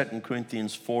go to 2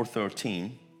 Corinthians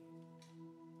 4:13.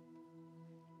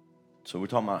 So we're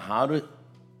talking about how to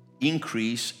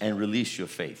increase and release your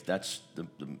faith. That's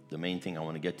the main thing I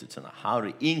want to get to tonight. How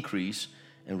to increase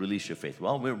and release your faith.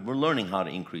 Well, we're learning how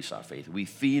to increase our faith. We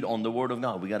feed on the Word of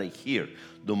God. We got to hear.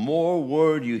 The more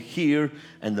Word you hear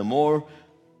and the more,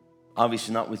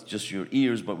 obviously not with just your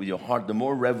ears, but with your heart, the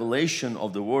more revelation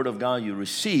of the Word of God you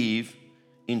receive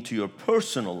into your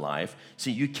personal life.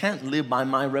 See, you can't live by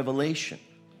my revelation.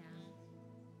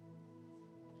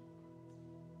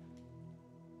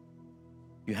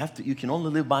 You can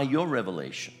only live by your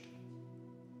revelation.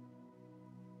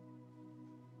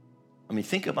 I mean,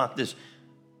 think about this.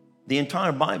 The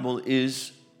entire Bible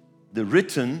is the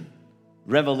written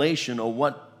revelation of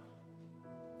what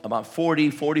about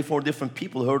 44 different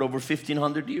people heard over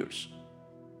 1,500 years.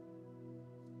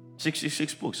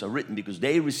 66 books are written because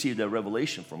they received a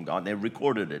revelation from God. They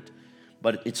recorded it.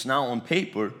 But it's now on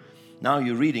paper. Now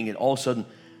you're reading it. All of a sudden,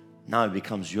 now it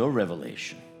becomes your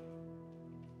revelation.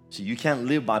 See, you can't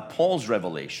live by Paul's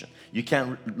revelation. You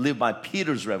can't live by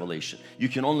Peter's revelation. You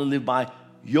can only live by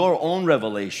your own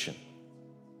revelation.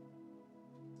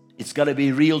 It's got to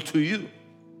be real to you.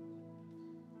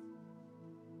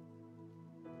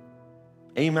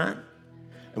 Amen.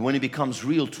 And when it becomes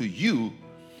real to you,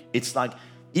 it's like,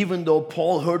 even though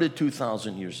Paul heard it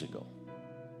 2,000 years ago,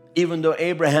 even though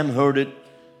Abraham heard it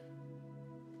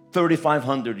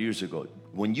 3,500 years ago,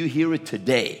 when you hear it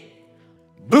today,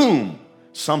 boom,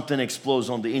 something explodes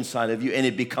on the inside of you and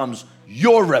it becomes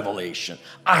your revelation.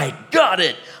 I got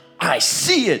it. I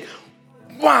see it.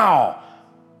 Wow.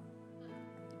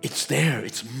 It's there.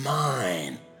 It's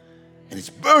mine. And it's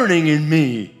burning in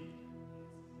me.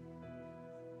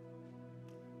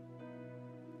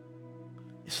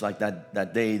 It's like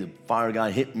that day the fire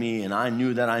god hit me and I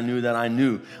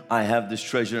knew I have this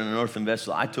treasure in an earthen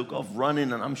vessel. I took off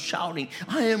running and I'm shouting,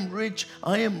 I am rich,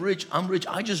 I am rich, I'm rich.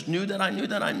 I just knew that I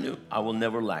knew. I will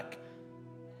never lack.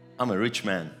 I'm a rich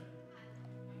man.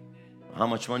 How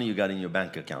much money you got in your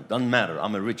bank account? Doesn't matter,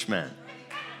 I'm a rich man.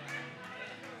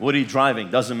 What are you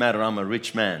driving? Doesn't matter, I'm a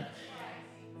rich man.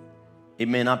 It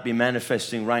may not be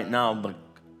manifesting right now, but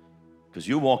because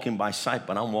you're walking by sight,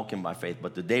 but I'm walking by faith.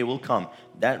 But the day will come,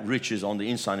 that riches on the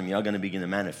inside of me are going to begin to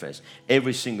manifest.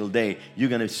 Every single day, you're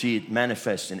going to see it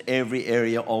manifest in every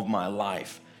area of my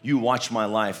life. You watch my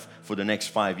life for the next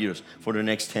 5 years, for the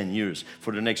next 10 years,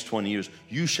 for the next 20 years.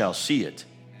 You shall see it.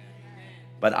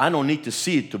 But I don't need to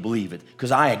see it to believe it,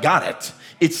 because I got it.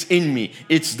 It's in me.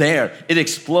 It's there. It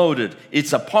exploded.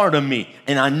 It's a part of me.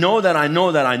 And I know that I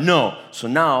know that I know. So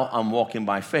now I'm walking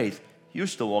by faith. You're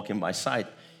still walking by sight.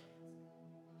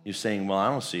 You're saying, well, I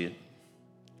don't see it.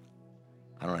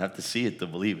 I don't have to see it to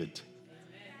believe it.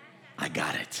 I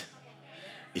got it.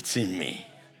 It's in me.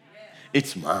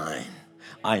 It's mine.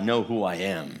 I know who I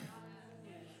am.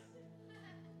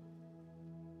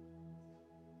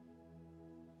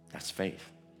 That's faith.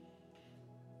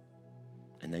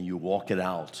 And then you walk it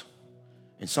out.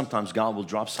 And sometimes God will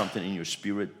drop something in your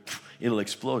spirit. It'll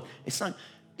explode.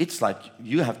 It's like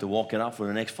you have to walk it out for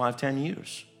the next 5-10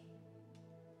 years.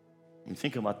 And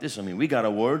think about this. I mean, we got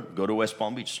a word, go to West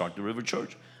Palm Beach, start the River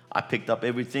Church. I picked up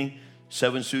everything,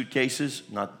 7 suitcases,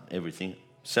 not everything,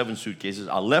 7 suitcases.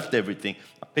 I left everything.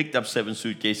 I picked up 7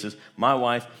 suitcases. My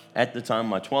wife, at the time,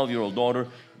 my 12-year-old daughter,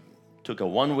 took a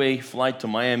one-way flight to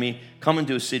Miami, coming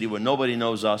to a city where nobody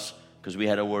knows us because we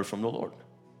had a word from the Lord.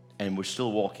 And we're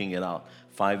still walking it out.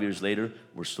 5 years later,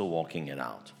 we're still walking it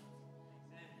out.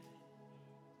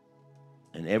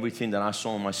 And everything that I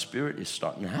saw in my spirit is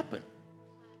starting to happen.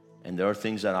 And there are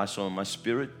things that I saw in my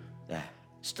spirit that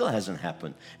still hasn't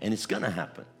happened. And it's going to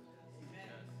happen.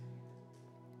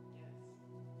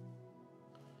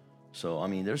 So, I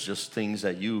mean, there's just things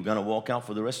that you're going to walk out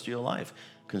for the rest of your life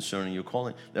concerning your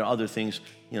calling. There are other things,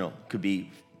 could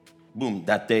be boom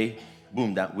that day,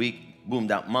 boom that week, boom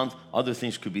that month. Other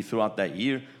things could be throughout that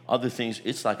year. Other things,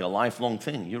 it's like a lifelong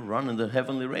thing. You're running the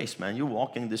heavenly race, man. You're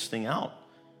walking this thing out.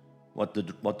 What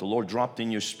the Lord dropped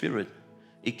in your spirit,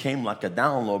 it came like a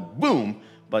download, boom,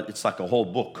 but it's like a whole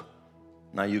book.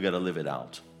 Now you got to live it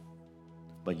out.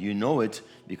 But you know it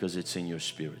because it's in your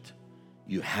spirit.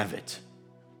 You have it.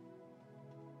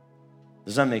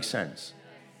 Does that make sense?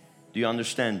 Do you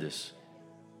understand this?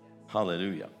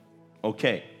 Hallelujah.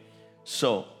 Okay,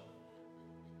 so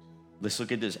let's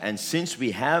look at this. And since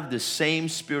we have the same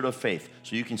spirit of faith,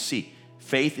 so you can see,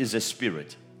 faith is a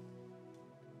spirit.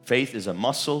 Faith is a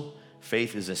muscle.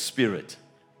 Faith is a spirit.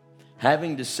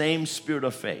 Having the same spirit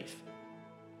of faith.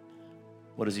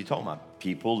 What is he talking about?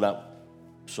 People that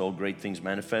saw great things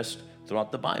manifest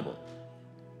throughout the Bible.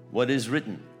 What is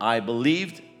written? I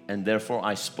believed and therefore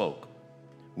I spoke.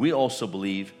 We also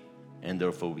believe and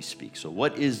therefore we speak. So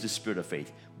what is the spirit of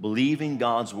faith? Believing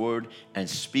God's word and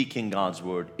speaking God's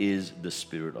word is the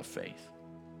spirit of faith.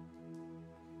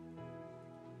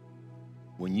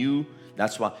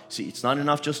 That's why, see, it's not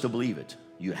enough just to believe it.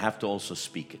 You have to also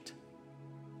speak it.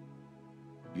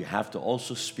 You have to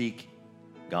also speak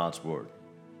God's word.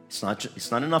 It's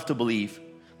not enough to believe.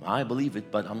 I believe it,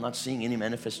 but I'm not seeing any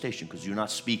manifestation because you're not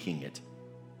speaking it.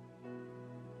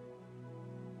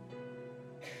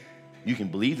 You can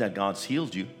believe that God's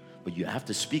healed you, but you have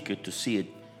to speak it to see it,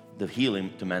 the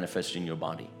healing to manifest in your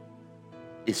body.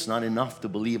 It's not enough to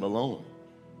believe alone.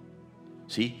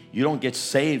 See, you don't get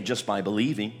saved just by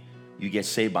believing. You get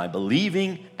saved by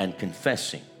believing and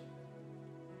confessing.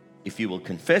 If you will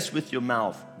confess with your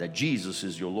mouth that Jesus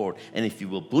is your Lord, and if you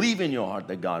will believe in your heart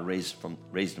that God raised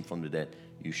him from the dead,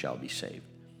 you shall be saved.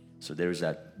 So there's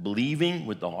that believing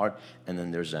with the heart, and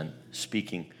then there's that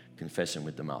speaking, confessing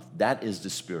with the mouth. That is the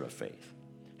spirit of faith.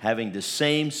 Having the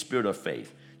same spirit of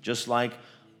faith, just like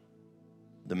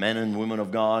the men and women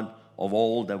of God of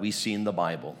old that we see in the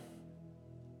Bible.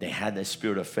 They had that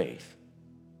spirit of faith.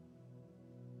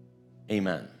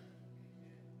 Amen.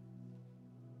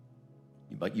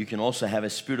 But you can also have a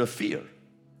spirit of fear.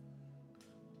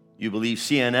 You believe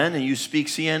CNN and you speak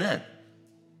CNN.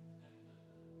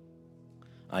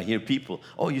 I hear people,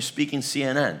 oh, you speak in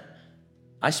CNN.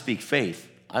 I speak faith.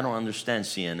 I don't understand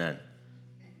CNN.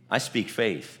 I speak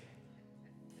faith.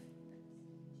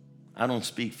 I don't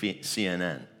speak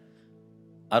CNN.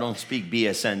 I don't speak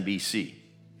BSNBC.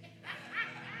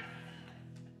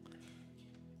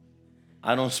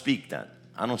 I don't speak that.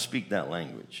 I don't speak that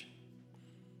language.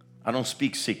 I don't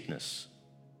speak sickness.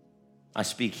 I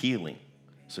speak healing.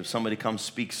 So if somebody comes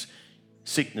speaks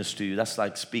sickness to you, that's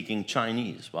like speaking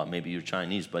Chinese. Well, maybe you're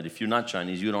Chinese, but if you're not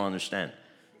Chinese, you don't understand.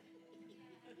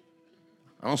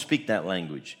 I don't speak that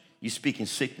language. You speak in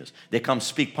sickness. They come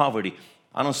speak poverty.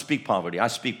 I don't speak poverty. I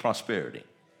speak prosperity.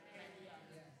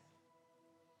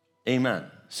 Amen.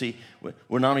 See,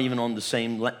 we're not even on the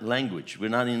same language. We're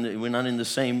not in the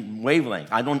same wavelength.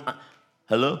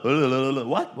 Hello?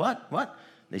 What?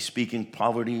 They speak in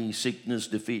poverty, sickness,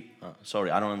 defeat.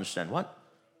 Sorry, I don't understand. What?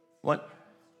 But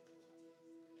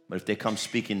if they come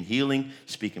speaking healing,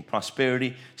 speaking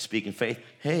prosperity, speaking faith,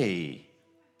 hey,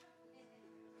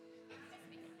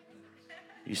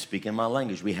 you speak in my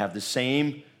language. We have the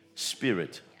same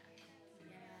spirit.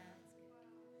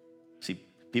 See,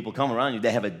 people come around you,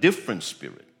 they have a different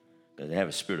spirit. They have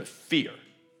a spirit of fear.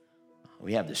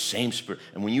 We have the same spirit.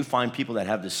 And when you find people that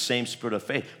have the same spirit of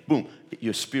faith, boom,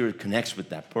 your spirit connects with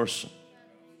that person.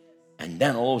 And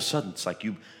then all of a sudden, it's like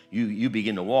you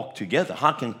begin to walk together.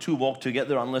 How can two walk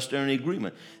together unless they're in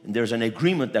agreement? And there's an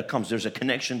agreement that comes. There's a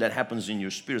connection that happens in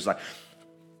your spirit. It's like,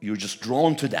 you're just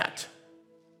drawn to that.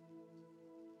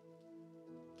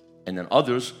 And then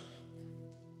others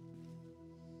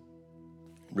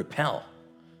repel.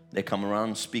 They come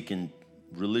around speaking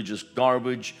religious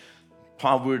garbage,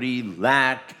 poverty,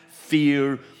 lack,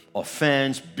 fear,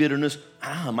 offense, bitterness.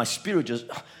 My spirit just,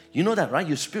 you know that, right?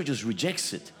 Your spirit just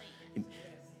rejects it.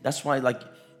 That's why, like,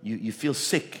 you feel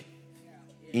sick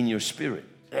in your spirit.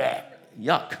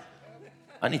 Yuck.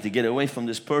 I need to get away from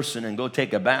this person and go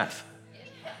take a bath.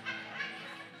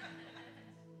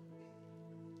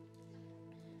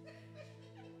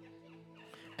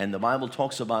 And the Bible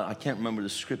talks about, I can't remember the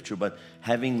scripture, but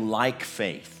having like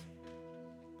faith.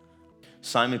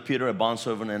 Simon Peter, a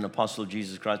bondservant and apostle of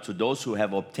Jesus Christ, to those who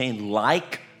have obtained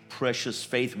like precious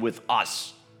faith with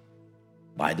us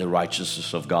by the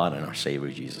righteousness of God and our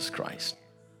Savior Jesus Christ.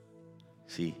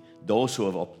 See, those who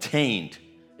have obtained,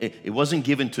 it wasn't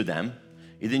given to them.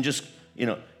 It didn't just,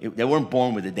 they weren't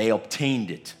born with it. They obtained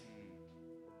it.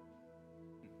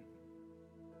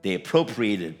 They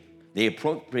appropriated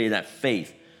that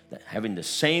faith, that having the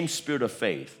same spirit of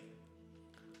faith.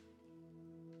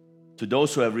 To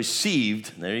those who have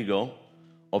received, there you go,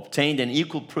 obtained an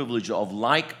equal privilege of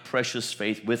like precious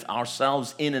faith with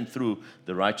ourselves in and through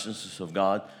the righteousness of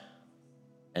God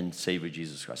and Savior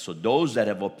Jesus Christ. So those that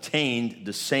have obtained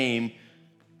the same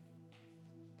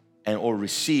and or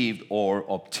received or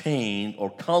obtained or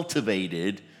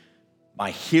cultivated by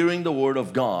hearing the word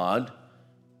of God,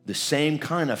 the same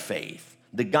kind of faith,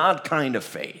 the God kind of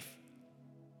faith,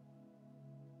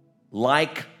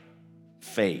 like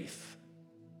faith,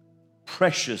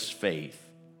 precious faith.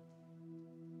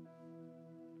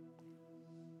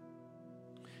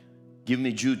 Give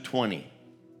me Jude 20.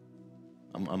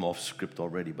 I'm off script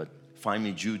already, but find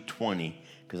me Jude 20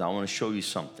 because I want to show you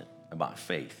something about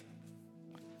faith.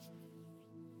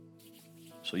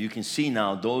 So you can see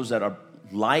now those that are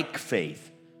like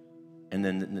faith, and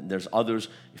then there's others,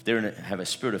 if they have a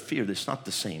spirit of fear, it's not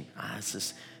the same.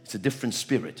 It's a different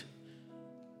spirit.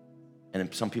 And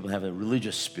then some people have a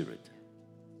religious spirit.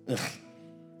 Ugh.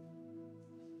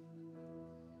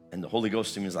 And the Holy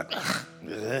Ghost to me is like,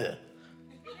 ugh.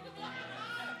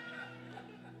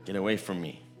 Get away from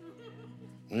me.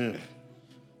 Ugh.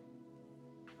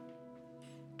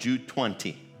 Jude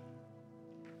 20.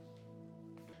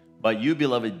 But you,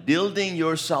 beloved, building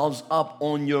yourselves up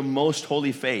on your most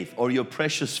holy faith or your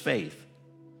precious faith,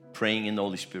 praying in the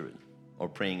Holy Spirit or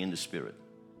praying in the Spirit.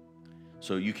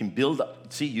 So you can build,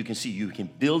 you can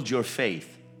build your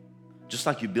faith just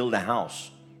like you build a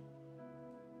house.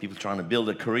 People trying to build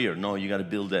a career. No, you got to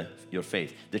build your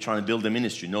faith. They're trying to build a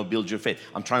ministry. No, build your faith.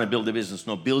 I'm trying to build a business.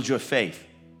 No, build your faith.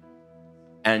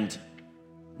 And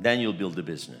then you'll build the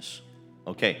business.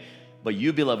 Okay. But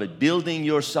you, beloved, building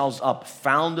yourselves up,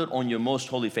 founded on your most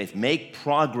holy faith. Make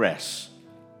progress.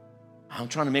 I'm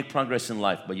trying to make progress in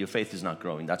life, but your faith is not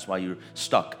growing. That's why you're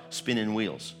stuck, spinning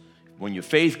wheels. When your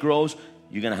faith grows,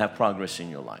 you're going to have progress in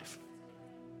your life.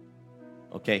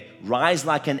 Okay? Rise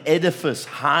like an edifice,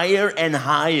 higher and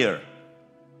higher.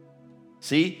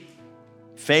 See?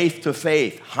 Faith to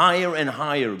faith, higher and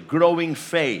higher, growing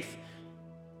faith,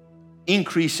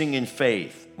 increasing in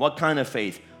faith. What kind of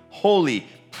faith? Holy,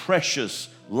 precious,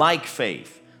 like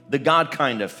faith. The God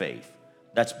kind of faith.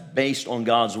 That's based on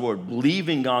God's word,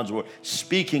 believing God's word,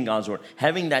 speaking God's word,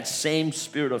 having that same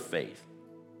spirit of faith.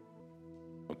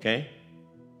 Okay?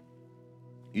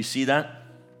 You see that?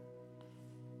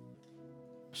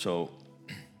 So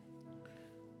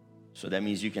that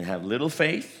means you can have little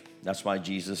faith. That's why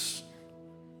Jesus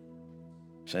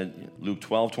said, Luke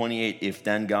 12:28, if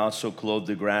then God so clothed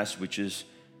the grass, which is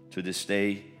to this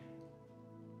day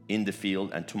in the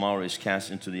field, and tomorrow is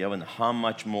cast into the oven, how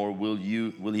much more will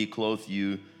he clothe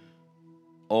you,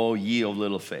 O ye of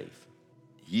little faith?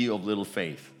 Ye of little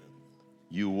faith.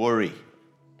 You worry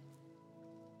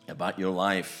about your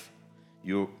life.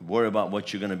 You worry about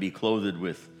what you're going to be clothed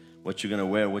with, what you're going to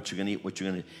wear, what you're going to eat, what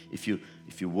you're going to...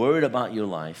 If you're worried about your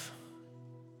life,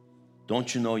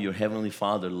 don't you know your Heavenly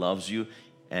Father loves you?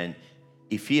 And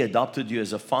if He adopted you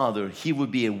as a father, He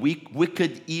would be a weak,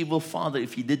 wicked, evil father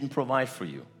if He didn't provide for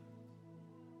you.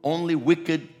 Only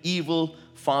wicked, evil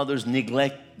fathers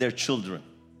neglect their children.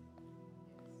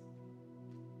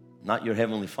 Not your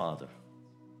Heavenly Father.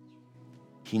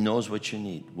 He knows what you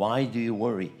need. Why do you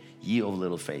worry, ye of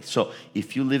little faith? So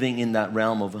if you're living in that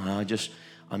realm of, I'm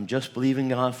just believing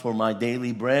God for my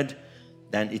daily bread,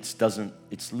 then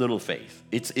it's little faith.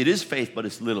 It is faith, but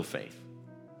it's little faith.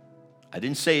 I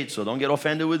didn't say it, so don't get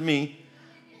offended with me.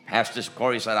 Pastor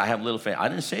Corey said, I have little faith. I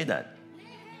didn't say that.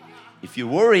 If you're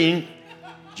worrying,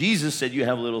 Jesus said you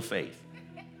have little faith.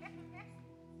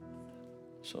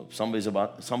 So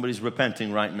somebody's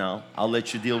repenting right now. I'll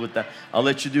let you deal with that. I'll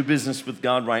let you do business with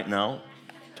God right now.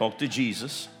 Talk to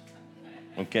Jesus.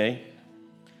 Okay?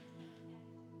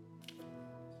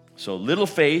 So little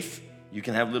faith, you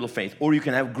can have little faith, or you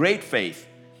can have great faith.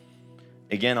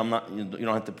 Again, you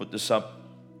don't have to put this up.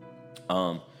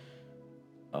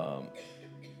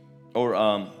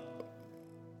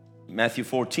 Matthew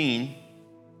 14,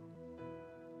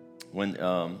 when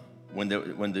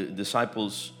the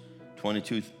disciples,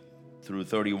 22 through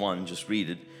 31, just read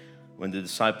it. When the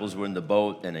disciples were in the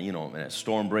boat and a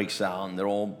storm breaks out and they're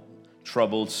all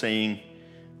troubled, saying,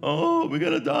 "Oh, we're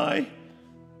gonna die."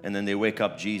 And then they wake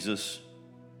up Jesus,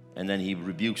 and then he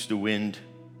rebukes the wind.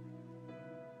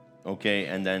 Okay,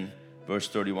 and then verse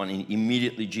 31,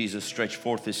 immediately Jesus stretched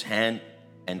forth his hand,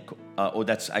 and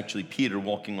that's actually Peter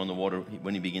walking on the water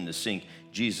when he began to sink.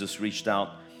 Jesus reached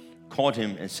out, caught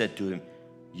him, and said to him,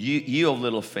 "Ye of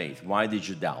little faith, why did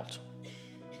you doubt?"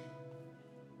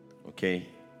 Okay,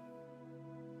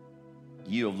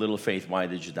 "Ye of little faith, why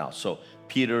did you doubt?" So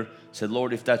Peter said,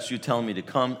 "Lord, if that's you, tell me to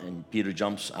come." And Peter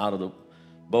jumps out of the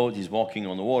boat. He's walking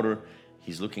on the water.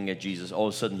 He's looking at Jesus. All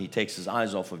of a sudden, he takes his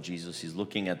eyes off of Jesus. He's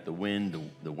looking at the wind,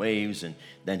 the waves, and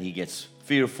then he gets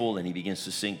fearful and he begins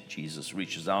to sink. Jesus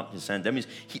reaches out his hand. That means,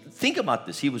 think about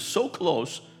this. He was so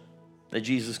close that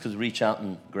Jesus could reach out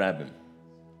and grab him.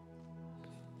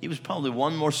 He was probably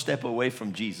one more step away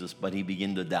from Jesus, but he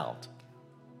began to doubt.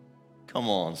 Come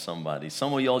on, somebody.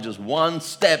 Some of y'all just one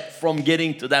step from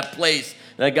getting to that place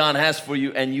that God has for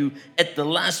you, and you, at the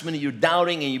last minute, you're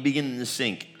doubting and you're beginning to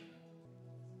sink.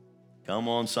 Come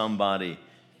on, somebody.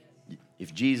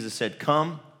 If Jesus said,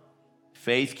 "Come,"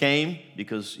 faith came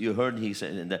because you heard he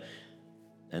said, and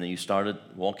then you started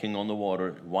walking on the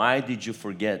water. Why did you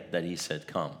forget that he said,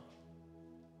 "Come"?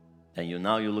 And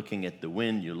now you're looking at the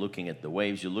wind, you're looking at the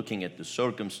waves, you're looking at the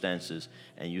circumstances,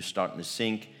 and you're starting to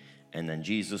sink. And then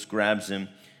Jesus grabs him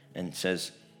and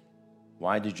says,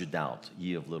 "Why did you doubt,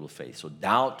 ye of little faith?" So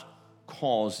doubt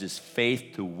caused his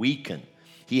faith to weaken.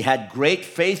 He had great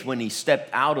faith when he stepped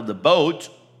out of the boat,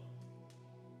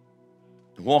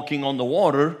 walking on the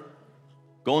water,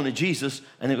 going to Jesus,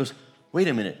 and he goes, "Wait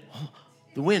a minute,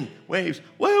 the wind, waves,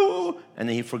 whoa!" And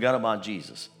then he forgot about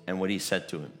Jesus and what he said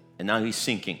to him. And now he's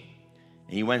sinking.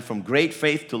 And he went from great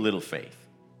faith to little faith,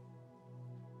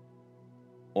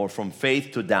 or from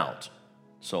faith to doubt.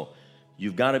 So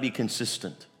you've got to be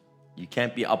consistent. You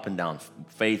can't be up and down.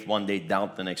 Faith one day,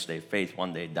 doubt the next day. Faith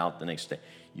one day, doubt the next day.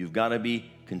 You've got to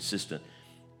be consistent.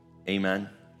 Amen.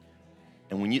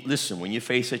 And when you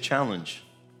face a challenge,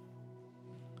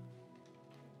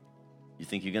 you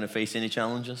think you're going to face any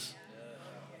challenges?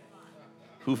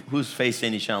 Who's faced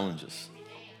any challenges?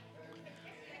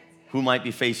 Who might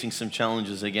be facing some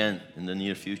challenges again in the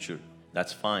near future?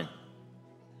 That's fine.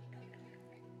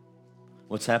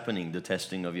 What's happening? The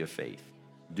testing of your faith.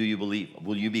 Do you believe?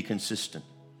 Will you be consistent?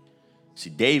 See,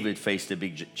 David faced a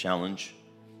big challenge,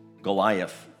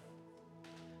 Goliath.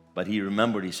 But he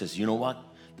remembered, he says, "You know what?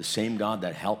 The same God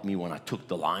that helped me when I took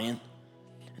the lion,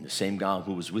 and the same God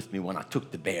who was with me when I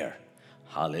took the bear.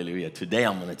 Hallelujah. Today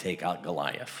I'm going to take out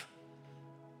Goliath."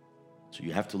 So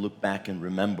you have to look back and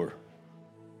remember.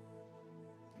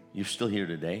 You're still here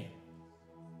today.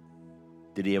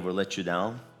 Did he ever let you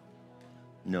down?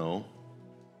 No.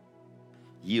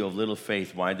 "Ye of little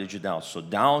faith, why did you doubt?" So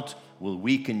doubt will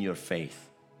weaken your faith.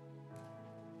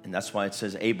 And that's why it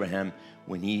says Abraham,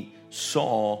 when he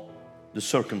saw the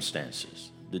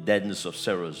circumstances, the deadness of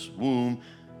Sarah's womb,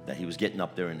 that he was getting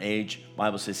up there in age,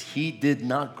 Bible says he did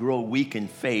not grow weak in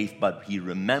faith, but he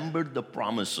remembered the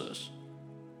promises,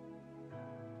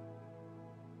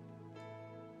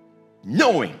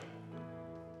 knowing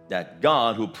that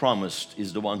God who promised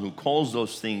is the one who calls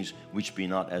those things which be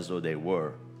not as though they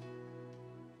were.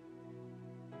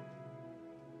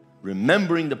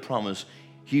 Remembering the promise,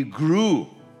 he grew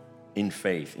in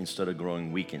faith instead of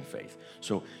growing weak in faith.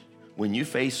 So when you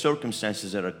face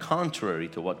circumstances that are contrary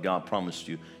to what God promised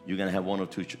you, you're going to have one of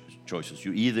two choices.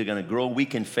 You're either going to grow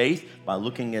weak in faith by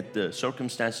looking at the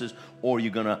circumstances, or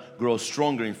you're going to grow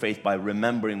stronger in faith by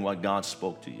remembering what God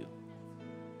spoke to you.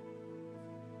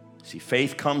 See,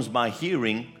 faith comes by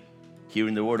hearing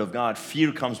the word of God.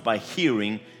 Fear comes by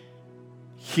hearing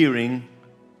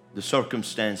the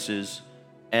circumstances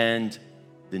and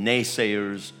the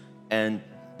naysayers and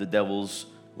the devil's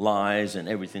lies and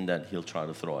everything that he'll try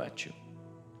to throw at you.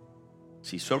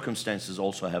 See, circumstances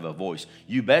also have a voice.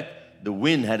 You bet the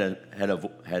wind had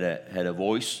a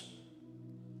voice.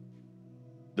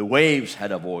 The waves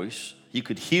had a voice. He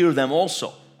could hear them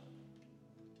also.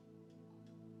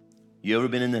 You ever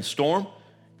been in a storm?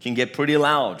 It can get pretty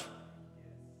loud.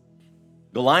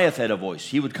 Goliath had a voice.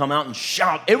 He would come out and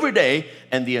shout every day,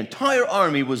 and the entire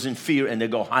army was in fear, and they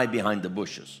go hide behind the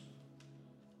bushes.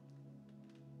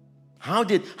 How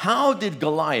did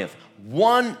Goliath,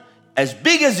 one as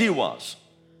big as he was,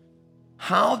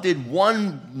 how did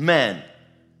one man,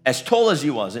 as tall as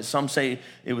he was, and some say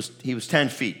he was 10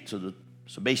 feet,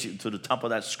 so basically to the top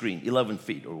of that screen, 11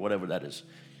 feet or whatever that is.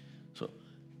 So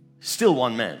still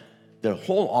one man, their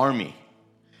whole army.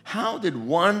 How did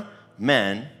one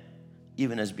man,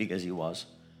 even as big as he was,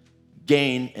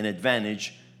 gain an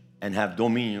advantage and have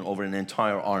dominion over an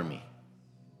entire army?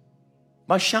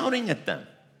 By shouting at them.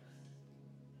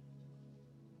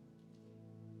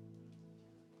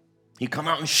 He come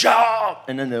out and shout,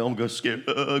 and then they all go scared,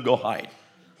 go hide.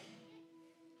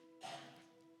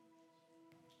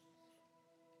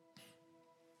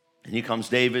 And here comes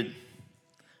David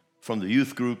from the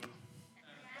youth group.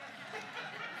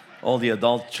 All the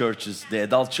adult church is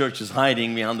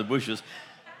hiding behind the bushes.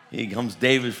 Here comes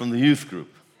David from the youth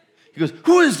group. He goes,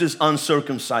 who is this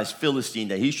uncircumcised Philistine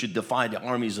that he should defy the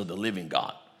armies of the living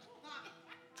God?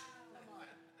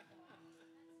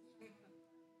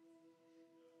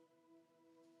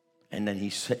 And then he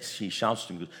shouts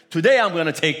to him, today I'm going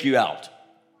to take you out.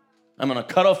 I'm going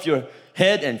to cut off your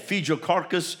head and feed your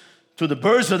carcass to the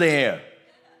birds of the air.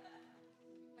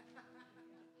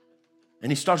 And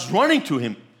he starts running to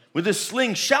him with his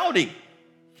sling, shouting.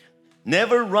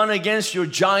 Never run against your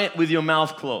giant with your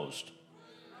mouth closed.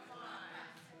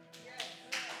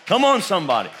 Come on,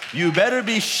 somebody. You better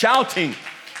be shouting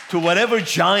to whatever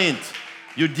giant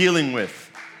you're dealing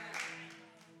with.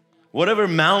 Whatever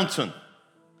mountain.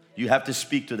 You have to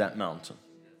speak to that mountain.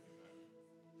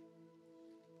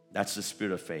 That's the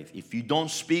spirit of faith. If you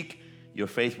don't speak, your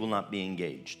faith will not be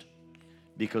engaged.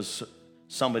 Because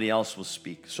somebody else will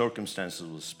speak. Circumstances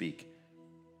will speak.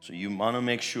 So you want to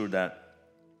make sure that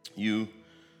you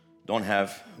don't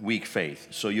have weak faith.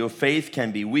 So your faith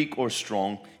can be weak or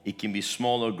strong. It can be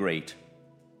small or great.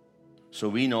 So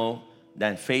we know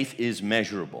that faith is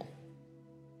measurable.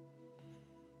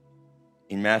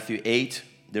 In Matthew 8,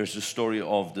 there's the story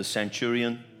of the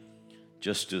centurion.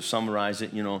 Just to summarize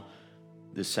it,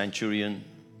 the centurion,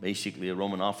 basically a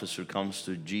Roman officer, comes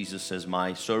to Jesus, says,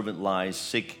 my servant lies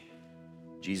sick.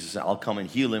 Jesus says, I'll come and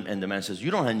heal him. And the man says,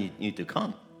 you don't need to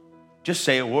come. Just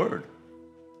say a word.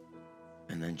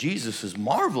 And then Jesus is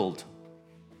marveled.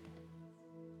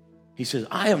 He says,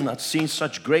 I have not seen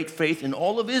such great faith in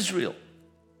all of Israel.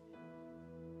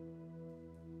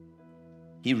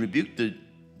 He rebuked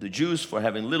the Jews for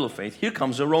having little faith. Here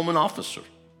comes a Roman officer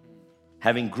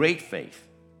having great faith.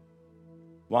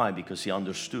 Why? Because he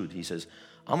understood. He says,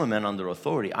 I'm a man under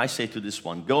authority. I say to this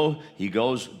one, go, he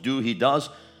goes, do, he does.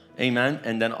 Amen.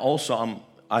 And then also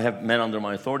I have men under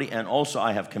my authority, and also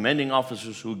I have commanding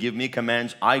officers who give me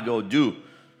commands. I go do.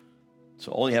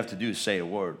 So all you have to do is say a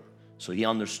word. So he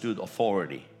understood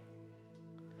authority.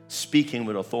 Speaking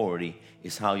with authority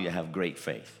is how you have great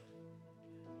faith.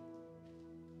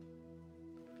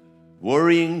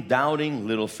 Worrying, doubting,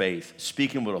 little faith.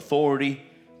 Speaking with authority,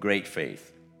 great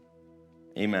faith.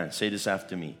 Amen. Say this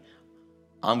after me.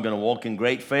 I'm going to walk in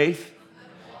great faith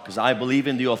because I believe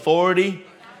in the authority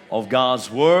of God's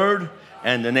word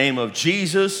and the name of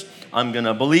Jesus. I'm going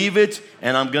to believe it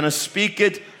and I'm going to speak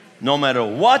it no matter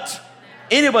what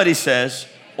anybody says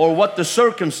or what the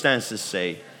circumstances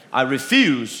say. I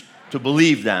refuse to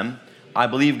believe them. I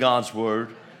believe God's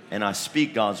word and I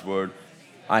speak God's word.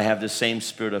 I have the same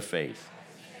spirit of faith.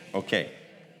 Okay.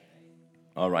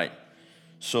 All right.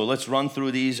 So let's run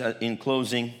through these in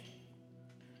closing.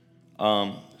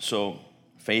 So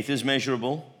faith is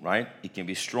measurable, right? It can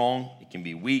be strong. It can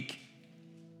be weak.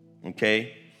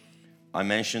 Okay. I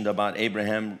mentioned about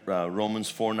Abraham, Romans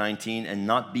 4:19, and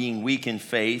not being weak in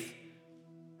faith,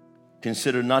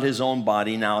 considered not his own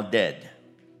body now dead.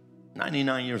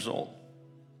 99 years old.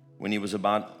 When he was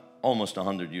about almost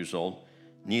 100 years old.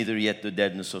 Neither yet the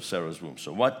deadness of Sarah's womb.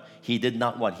 So what? He did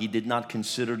not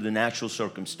consider the natural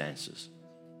circumstances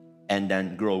and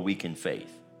then grow weak in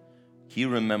faith. He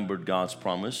remembered God's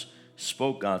promise,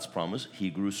 spoke God's promise.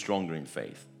 He grew stronger in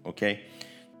faith. Okay?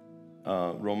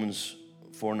 Romans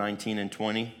 4:19 and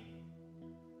 20.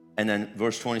 And then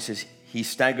verse 20 says, he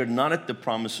staggered not at the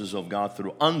promises of God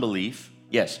through unbelief.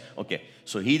 Yes, okay.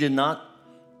 So he did not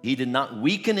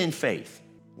weaken in faith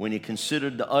when he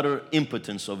considered the utter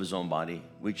impotence of his own body,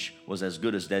 which was as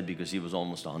good as dead because he was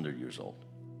almost 100 years old.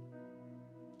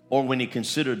 Or when he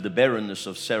considered the barrenness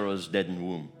of Sarah's deadened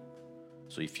womb.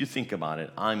 So if you think about it,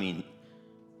 I mean,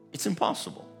 it's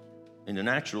impossible. In the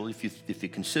natural, if you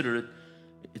consider it,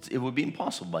 it would be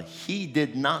impossible. But he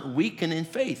did not weaken in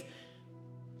faith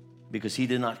because he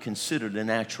did not consider the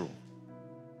natural.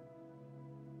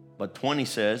 But 20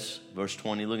 says, verse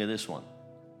 20, look at this one.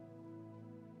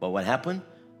 But what happened?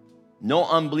 No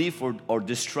unbelief or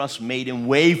distrust made him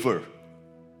waver,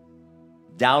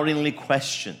 doubtingly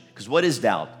question. Because what is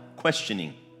doubt?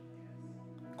 Questioning.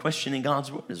 Questioning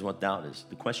God's word is what doubt is.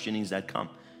 The questionings that come.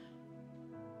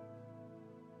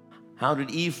 How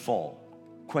did Eve fall?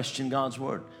 Question God's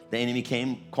word. The enemy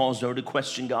came, caused her to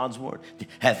question God's word.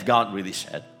 Hath God really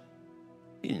said?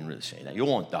 He didn't really say that. You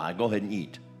won't die. Go ahead and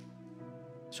eat.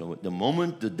 So the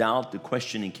moment the doubt, the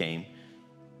questioning came,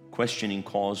 questioning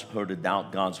caused her to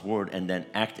doubt God's word and then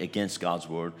act against God's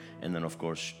word. And then, of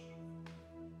course,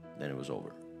 then it was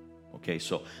over. Okay,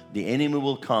 so the enemy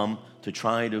will come to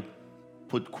try to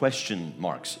put question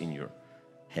marks in your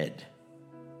head.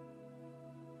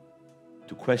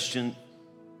 To question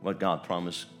what God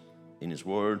promised in His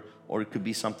word, or it could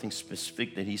be something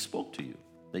specific that He spoke to you.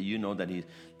 That you know that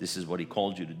this is what He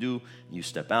called you to do. You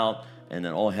step out and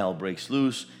then all hell breaks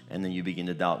loose and then you begin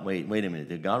to doubt, wait a minute,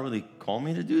 did God really call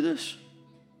me to do this?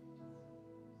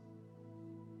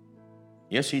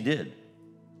 Yes, He did.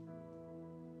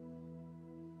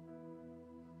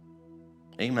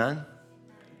 Amen.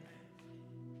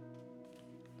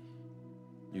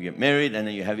 You get married and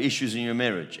then you have issues in your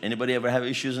marriage. Anybody ever have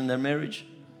issues in their marriage?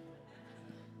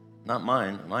 Not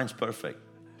mine. Mine's perfect.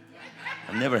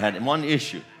 I've never had one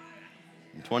issue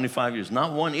in 25 years.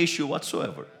 Not one issue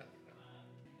whatsoever.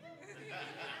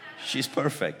 She's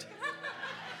perfect.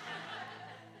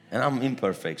 And I'm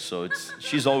imperfect, so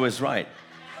she's always right.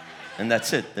 And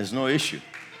that's it. There's no issue.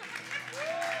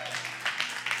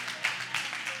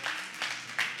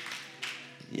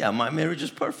 Yeah, my marriage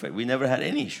is perfect. We never had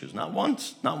any issues. Not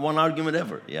once. Not one argument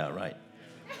ever. Yeah, right.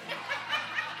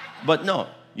 But no,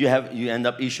 you end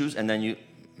up issues and then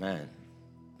man,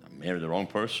 I married the wrong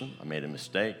person. I made a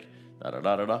mistake.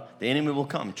 The enemy will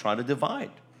come, try to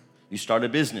divide. You start a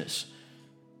business.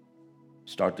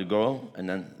 Start to grow and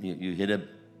then you hit a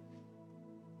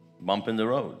bump in the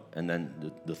road. And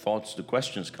then the thoughts, the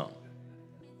questions come.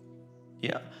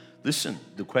 Yeah, listen,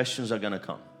 the questions are going to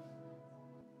come.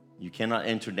 You cannot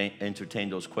entertain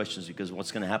those questions because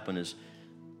what's going to happen is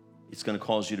it's going to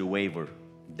cause you to waver,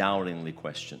 doubtingly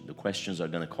question. The questions are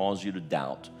going to cause you to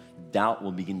doubt. Doubt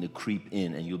will begin to creep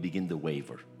in and you'll begin to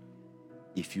waver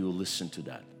if you listen to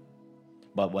that.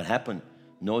 But what happened?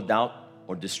 No doubt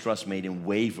or distrust made him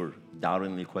waver,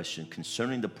 doubtingly question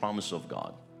concerning the promise of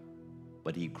God.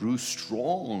 But he grew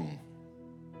strong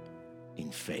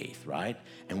in faith, right?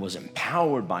 And was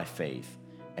empowered by faith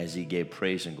as he gave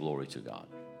praise and glory to God.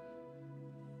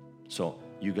 So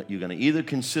you're going to either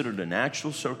consider the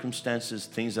natural circumstances,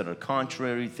 things that are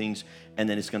contrary, things, and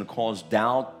then it's going to cause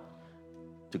doubt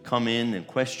to come in and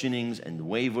questionings and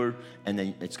waver, and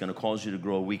then it's going to cause you to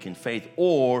grow weak in faith.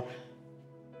 Or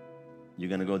you're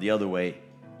going to go the other way.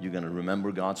 You're going to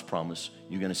remember God's promise.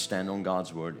 You're going to stand on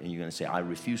God's word, and you're going to say, I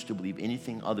refuse to believe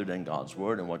anything other than God's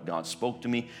word and what God spoke to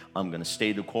me. I'm going to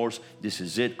stay the course. This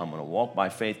is it. I'm going to walk by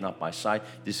faith, not by sight.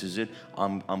 This is it.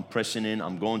 I'm pressing in.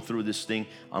 I'm going through this thing.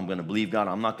 I'm going to believe God.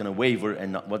 I'm not going to waver.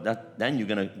 And then you're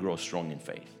going to grow strong in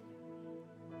faith.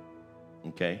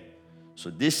 Okay?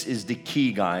 So this is the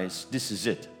key, guys. This is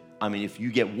it. I mean, if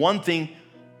you get one thing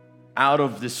out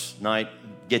of this night,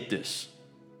 get this.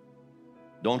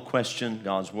 Don't question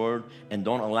God's word and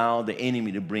don't allow the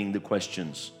enemy to bring the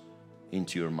questions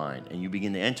into your mind. And you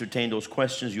begin to entertain those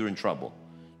questions, you're in trouble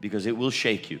because it will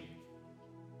shake you.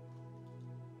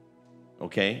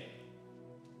 Okay?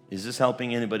 Is this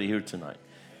helping anybody here tonight?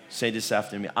 Say this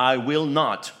after me. I will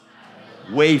not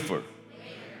waver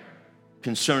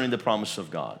concerning the promise of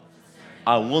God.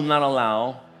 I will not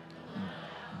allow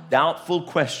doubtful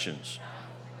questions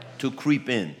to creep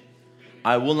in.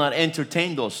 I will not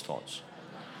entertain those thoughts.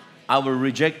 I will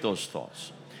reject those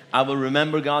thoughts. I will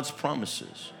remember God's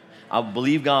promises. I will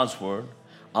believe God's word.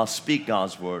 I'll speak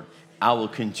God's word. I will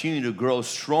continue to grow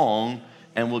strong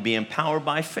and will be empowered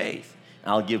by faith.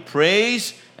 I'll give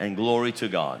praise and glory to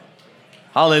God.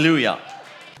 Hallelujah.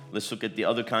 Let's look at the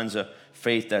other kinds of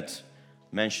faith that's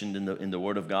mentioned in the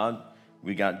Word of God.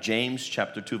 We got James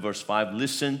chapter 2 verse 5.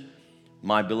 Listen,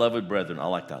 my beloved brethren. I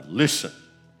like that. Listen,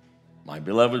 my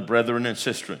beloved brethren and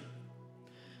sisters.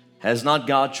 Has not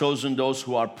God chosen those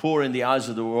who are poor in the eyes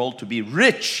of the world to be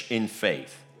rich in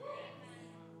faith?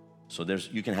 So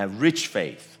you can have rich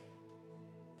faith.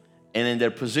 And in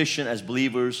their position as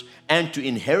believers and to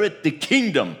inherit the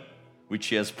kingdom which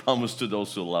He has promised to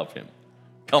those who love Him.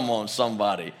 Come on,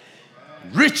 somebody.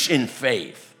 Rich in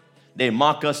faith. They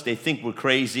mock us. They think we're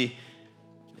crazy.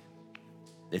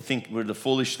 They think we're the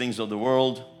foolish things of the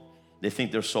world. They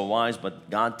think they're so wise. But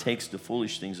God takes the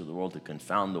foolish things of the world to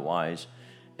confound the wise.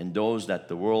 And those that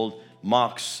the world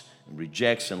mocks and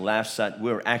rejects and laughs at,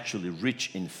 we're actually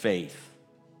rich in faith.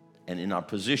 And in our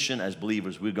position as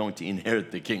believers, we're going to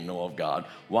inherit the kingdom of God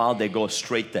while they go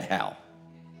straight to hell.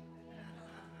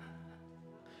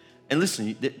 And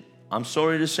listen, I'm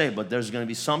sorry to say, but there's going to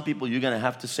be some people you're going to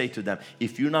have to say to them,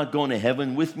 if you're not going to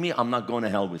heaven with me, I'm not going to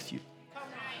hell with you.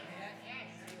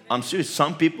 I'm serious.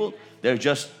 Some people, they're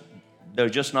just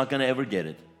not going to ever get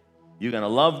it. You're going to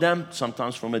love them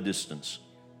sometimes from a distance.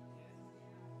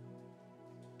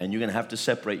 And you're going to have to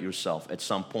separate yourself at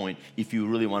some point if you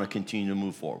really want to continue to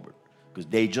move forward. Because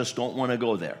they just don't want to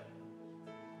go there.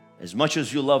 As much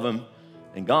as you love them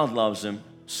and God loves them,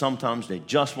 sometimes they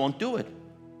just won't do it.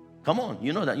 Come on,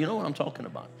 you know that. You know what I'm talking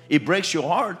about. It breaks your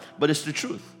heart, but it's the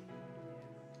truth.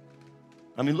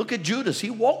 I mean, look at Judas. He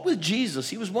walked with Jesus.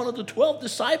 He was one of the 12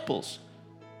 disciples.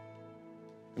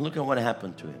 And look at what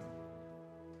happened to him.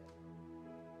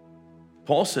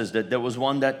 Paul says that there was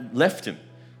one that left him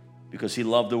because he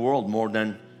loved the world more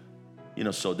than,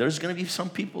 so there's going to be some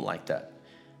people like that.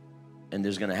 And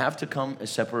there's going to have to come a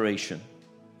separation.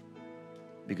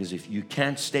 Because if you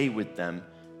can't stay with them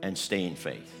and stay in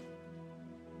faith.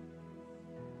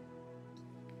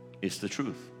 It's the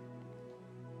truth.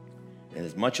 And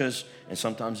as much as, and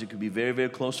sometimes it could be very, very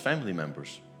close family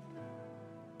members.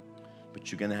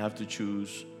 But you're going to have to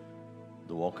choose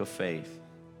the walk of faith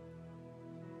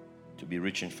to be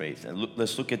rich in faith. And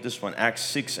let's look at this one, Acts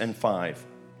 6 and 5.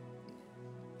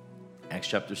 Acts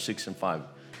chapter 6 and 5.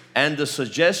 And the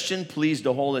suggestion pleased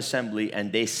the whole assembly,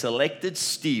 and they selected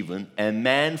Stephen, a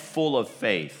man full of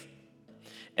faith.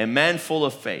 A man full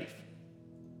of faith.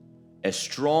 A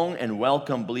strong and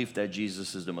welcome belief that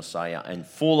Jesus is the Messiah, and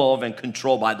full of and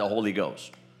controlled by the Holy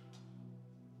Ghost.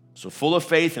 So full of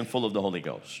faith and full of the Holy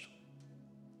Ghost.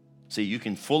 See, you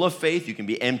can full of faith, you can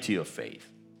be empty of faith.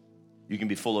 You can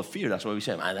be full of fear. That's why we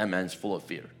say, that man's full of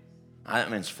fear.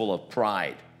 That man's full of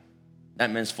pride.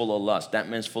 That man's full of lust. That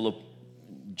man's full of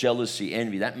jealousy,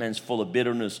 envy. That man's full of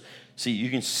bitterness. See, you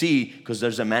can see, because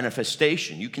there's a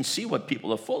manifestation. You can see what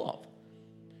people are full of.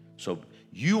 So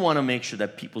you want to make sure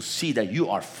that people see that you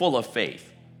are full of faith.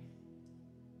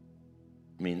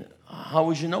 I mean, how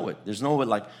would you know it? There's no way,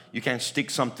 like, you can't stick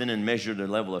something and measure the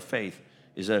level of faith.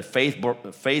 Is there a faith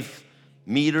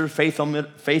meter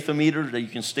that you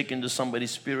can stick into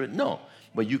somebody's spirit? No,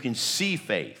 but you can see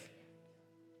faith.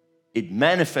 It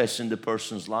manifests in the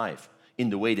person's life, in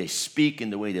the way they speak, in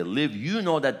the way they live. You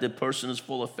know that the person is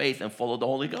full of faith and full of the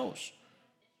Holy Ghost.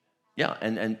 Yeah,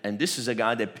 and this is a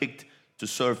guy that picked to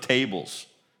serve tables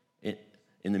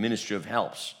in the ministry of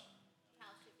helps.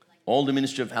 All the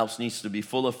ministry of helps needs to be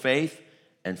full of faith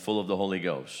and full of the Holy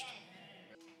Ghost.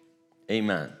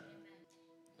 Amen.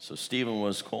 So Stephen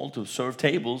was called to serve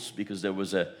tables because there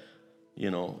was a,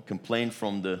 complaint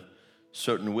from the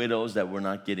certain widows that were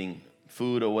not getting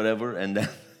food or whatever, and then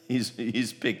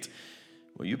he's picked.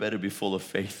 Well, you better be full of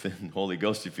faith and Holy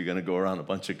Ghost if you're going to go around a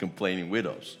bunch of complaining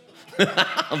widows.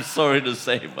 I'm sorry to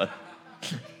say, but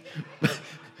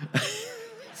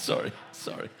sorry.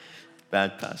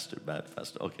 Bad pastor.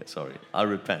 Okay, sorry. I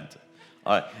repent.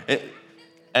 All right.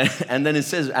 And then it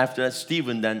says after that,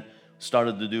 Stephen then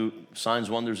started to do signs,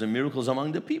 wonders, and miracles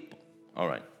among the people. All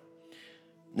right.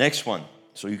 Next one.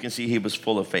 So you can see he was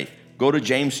full of faith. Go to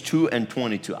James 2 and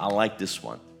 22. I like this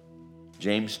one.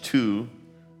 James 2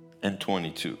 and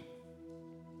 22.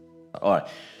 All right.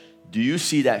 Do you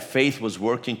see that faith was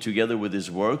working together with his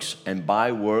works? And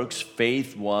by works,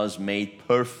 faith was made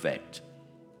perfect.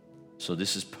 So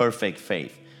this is perfect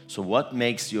faith. So what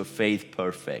makes your faith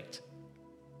perfect?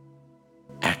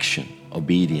 Action,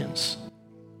 obedience.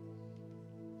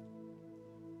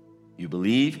 You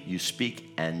believe, you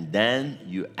speak, and then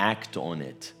you act on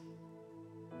it.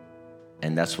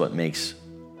 And that's what makes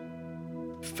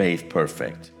faith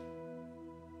perfect.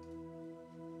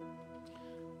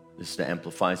 This is the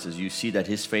Amplified says, you see that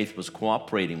his faith was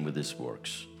cooperating with his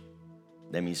works.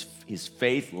 That means his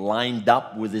faith lined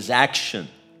up with his action.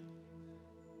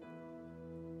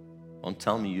 Don't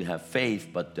tell me you have faith,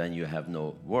 but then you have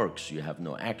no works, you have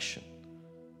no action.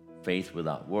 Faith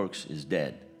without works is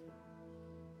dead.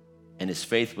 And his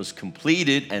faith was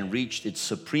completed and reached its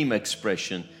supreme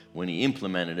expression when he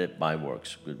implemented it by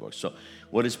works, good works. So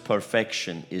what is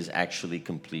perfection is actually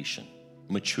completion,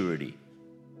 maturity.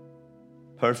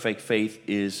 Perfect faith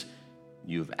is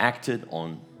you've acted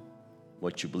on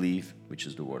what you believe, which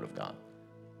is the Word of God.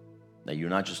 That you're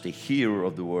not just a hearer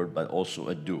of the Word, but also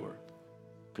a doer.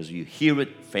 Because you hear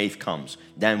it, faith comes.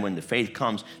 Then when the faith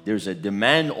comes, there's a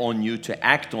demand on you to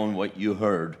act on what you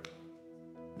heard.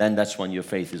 Then that's when your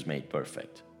faith is made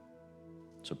perfect.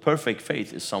 So perfect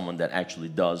faith is someone that actually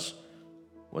does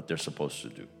what they're supposed to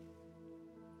do.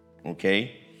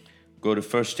 Okay? Go to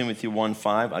 1 Timothy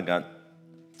 1:5. I got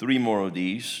 3 more of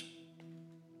these.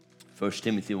 1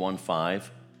 Timothy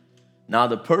 1:5. Now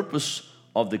the purpose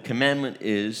of the commandment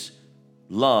is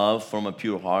love from a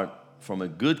pure heart, from a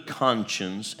good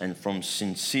conscience, and from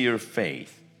sincere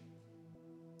faith.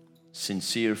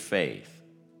 Sincere faith.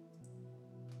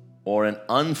 Or an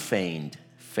unfeigned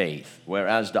faith.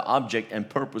 Whereas the object and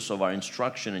purpose of our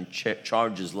instruction and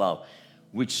charge is love,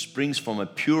 which springs from a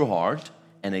pure heart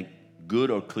and a good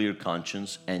or clear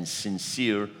conscience, and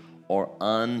sincere or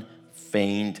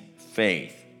unfeigned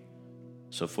faith.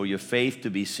 So for your faith to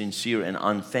be sincere and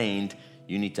unfeigned,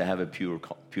 you need to have a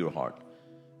pure heart.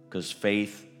 Because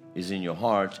faith is in your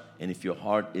heart, and if your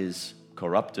heart is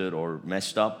corrupted or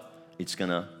messed up, it's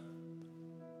gonna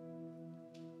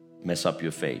mess up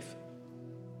your faith.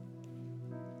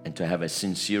 And to have a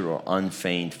sincere or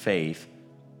unfeigned faith,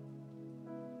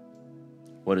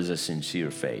 what is a sincere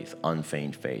faith?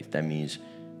 Unfeigned faith. That means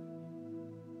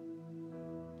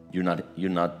you're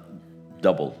not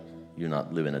double. You're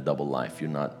not living a double life. You're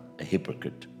not a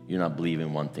hypocrite. You're not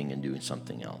believing one thing and doing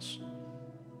something else.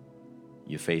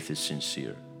 Your faith is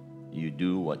sincere. You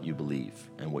do what you believe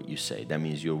and what you say. That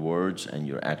means your words and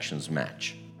your actions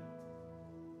match.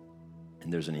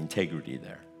 And there's an integrity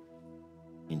there.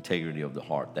 Integrity of the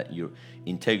heart. That your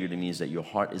integrity means that your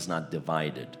heart is not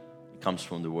divided. Comes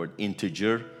from the word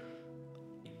integer.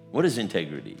 What is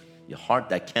integrity? Your heart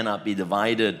that cannot be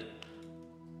divided.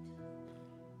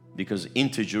 Because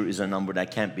integer is a number that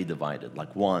can't be divided,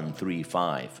 like 1, 3,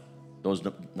 5. Those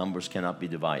numbers cannot be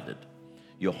divided.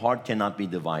 Your heart cannot be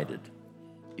divided.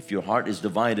 If your heart is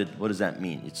divided, what does that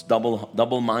mean? It's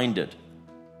double-minded.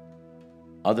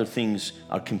 Other things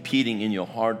are competing in your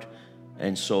heart,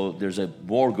 and so there's a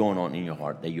war going on in your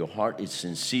heart. That your heart is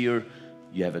sincere.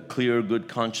 You have a clear, good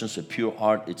conscience, a pure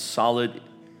heart. It's solid.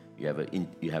 You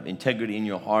have integrity in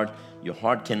your heart. Your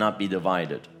heart cannot be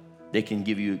divided. They can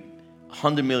give you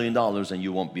 $100 million and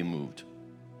you won't be moved.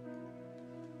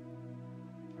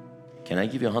 Can I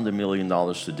give you $100 million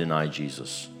to deny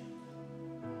Jesus?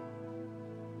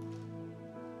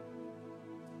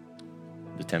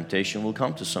 The temptation will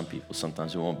come to some people.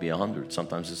 Sometimes it won't be 100.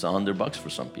 Sometimes it's $100 for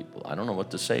some people. I don't know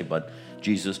what to say, but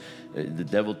Jesus, the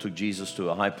devil took Jesus to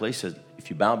a high place, said, if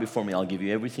you bow before me, I'll give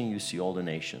you everything you see, all the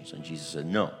nations. And Jesus said,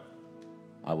 no,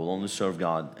 I will only serve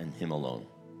God and Him alone.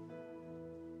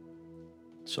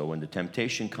 So when the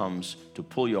temptation comes to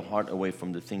pull your heart away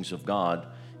from the things of God,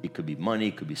 it could be money,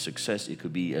 it could be success, it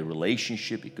could be a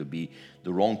relationship, it could be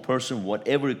the wrong person,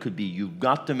 whatever it could be, you've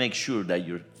got to make sure that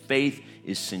your faith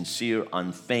is sincere,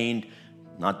 unfeigned,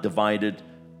 not divided,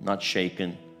 not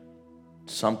shaken.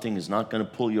 Something is not going to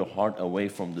pull your heart away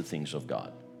from the things of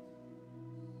God.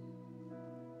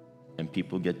 And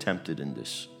people get tempted in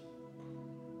this.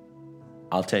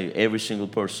 I'll tell you, every single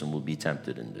person will be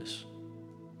tempted in this.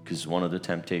 Because one of the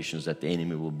temptations that the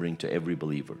enemy will bring to every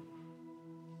believer,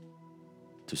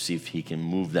 to see if he can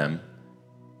move them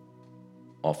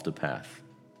off the path.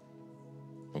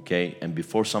 Okay? And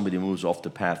before somebody moves off the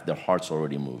path, their heart's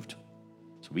already moved.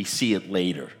 So we see it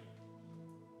later.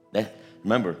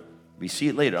 Remember, we see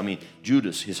it later. I mean,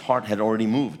 Judas, his heart had already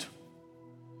moved.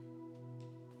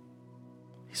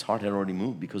 His heart had already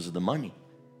moved because of the money.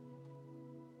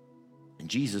 And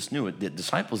Jesus knew it. The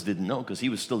disciples didn't know because he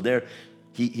was still there.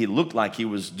 He looked like he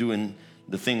was doing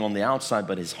the thing on the outside,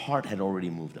 but his heart had already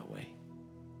moved away.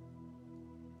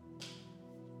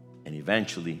 And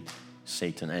eventually,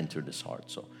 Satan entered his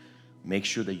heart. So make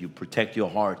sure that you protect your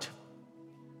heart.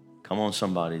 Come on,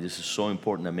 somebody. This is so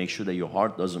important, that make sure that your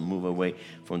heart doesn't move away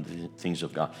from the things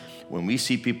of God. When we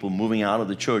see people moving out of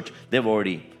the church,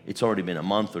 it's already been a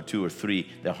month or 2 or 3.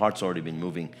 Their heart's already been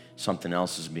moving. Something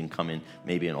else has been coming.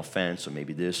 Maybe an offense, or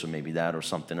maybe this, or maybe that, or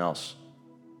something else.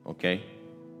 Okay?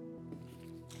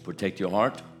 Protect your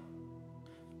heart.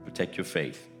 Protect your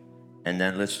faith. And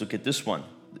then let's look at this one.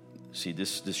 See,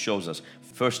 this shows us.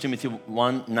 1 Timothy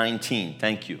 1:19.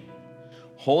 Thank you.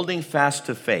 Holding fast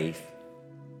to faith.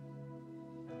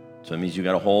 So it means you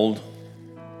got to hold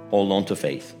on to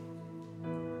faith.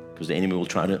 Because the enemy will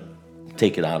try to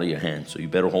take it out of your hand. So you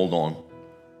better hold on.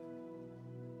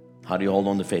 How do you hold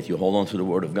on to faith? You hold on to the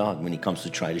Word of God when He comes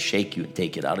to try to shake you and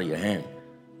take it out of your hand.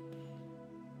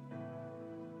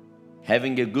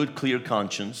 Having a good, clear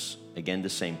conscience. Again, the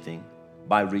same thing.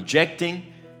 By rejecting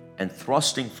and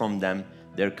thrusting from them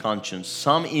their conscience,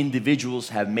 some individuals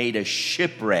have made a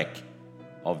shipwreck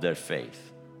of their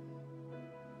faith.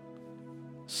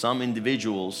 Some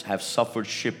individuals have suffered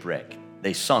shipwreck.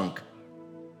 They sunk.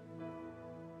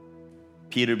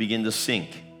 Peter began to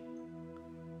sink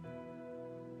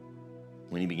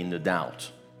when he began to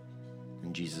doubt.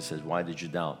 And Jesus says, why did you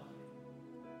doubt?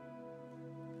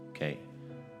 Okay.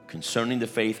 Concerning the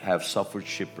faith have suffered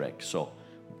shipwreck. So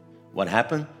what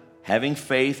happened? Having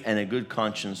faith and a good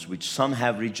conscience, which some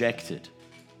have rejected.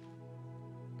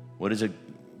 What is a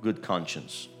good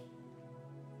conscience?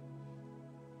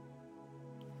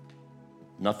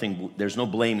 Nothing, there's no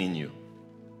blame in you.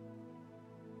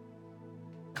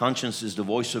 Conscience is the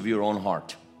voice of your own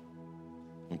heart.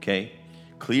 Okay?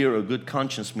 Clear or good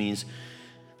conscience means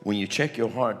when you check your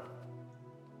heart,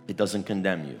 it doesn't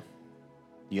condemn you.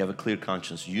 You have a clear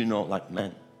conscience. You know, like,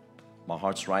 man, my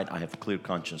heart's right. I have a clear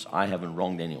conscience. I haven't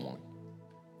wronged anyone.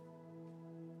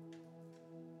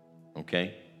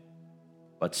 Okay?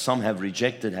 But some have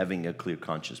rejected having a clear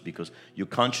conscience because your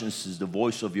conscience is the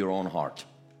voice of your own heart.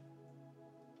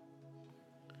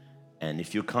 And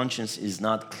if your conscience is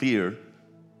not clear,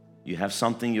 you have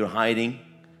something you're hiding,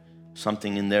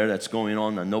 something in there that's going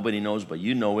on and nobody knows, but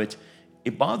you know it.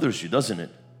 It bothers you, doesn't it?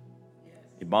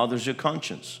 It bothers your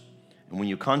conscience. And when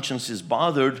your conscience is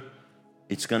bothered,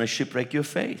 it's going to shipwreck your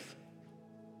faith.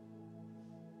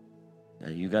 Now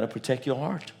you got to protect your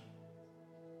heart.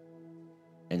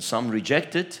 And some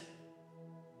reject it,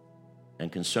 and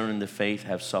concerning the faith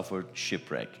have suffered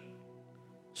shipwreck.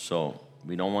 So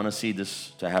we don't want to see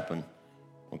this to happen,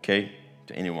 okay,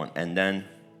 to anyone. And then,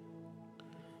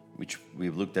 which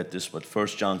we've looked at this, but 1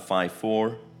 John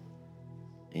 5:4,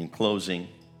 in closing,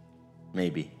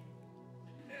 maybe.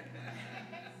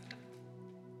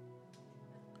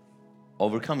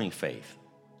 Overcoming faith.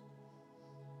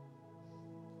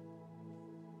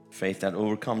 Faith that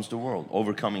overcomes the world.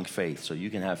 Overcoming faith. So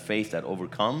you can have faith that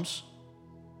overcomes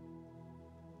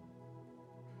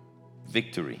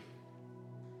victory.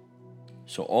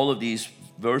 So all of these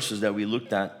verses that we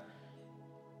looked at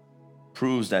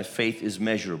proves that faith is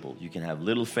measurable. You can have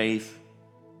little faith,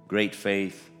 great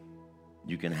faith.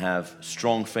 You can have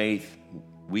strong faith,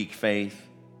 weak faith.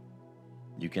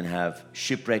 You can have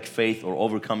shipwrecked faith or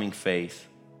overcoming faith.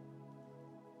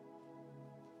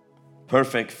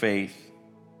 Perfect faith,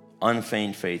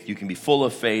 unfeigned faith. You can be full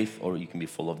of faith or you can be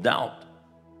full of doubt.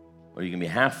 Or you can be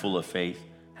half full of faith,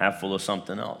 half full of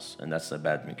something else. And that's a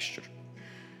bad mixture.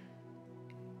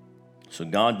 So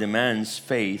God demands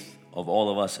faith of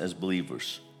all of us as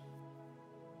believers.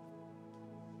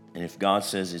 And if God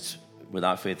says it's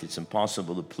without faith it's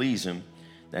impossible to please Him,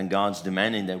 then God's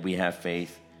demanding that we have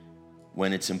faith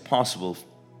when it's impossible,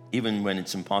 even when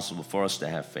it's impossible for us to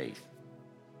have faith.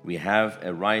 We have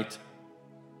a right.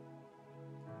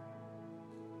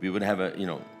 We would have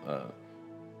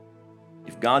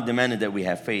if God demanded that we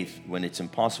have faith when it's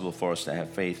impossible for us to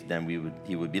have faith, then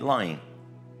He would be lying.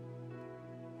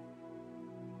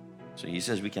 So He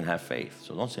says we can have faith.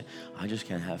 So don't say, I just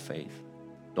can't have faith.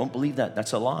 Don't believe that.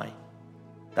 That's a lie.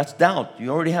 That's doubt. You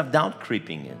already have doubt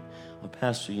creeping in. Oh,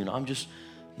 Pastor, I'm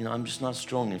just not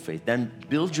strong in faith. Then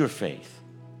build your faith.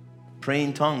 Pray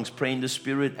in tongues, pray in the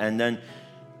Spirit, and then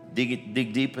dig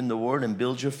deep in the Word and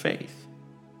build your faith.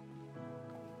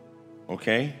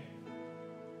 Okay?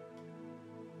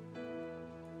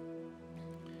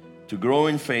 To grow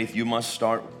in faith, you must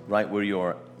start right where you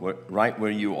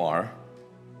are.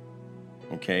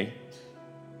 Okay?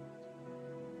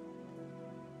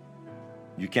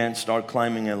 You can't start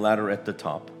climbing a ladder at the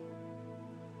top.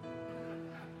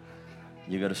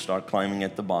 You got to start climbing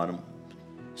at the bottom.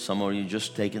 Some of you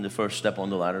just taking the first step on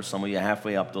the ladder. Some of you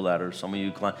halfway up the ladder. Some of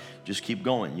you climb. Just keep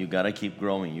going. You got to keep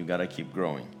growing. You got to keep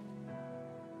growing.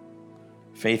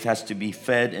 Faith has to be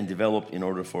fed and developed in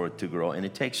order for it to grow. And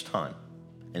it takes time.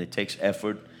 And it takes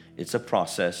effort. It's a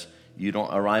process. You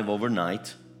don't arrive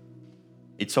overnight.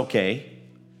 It's okay.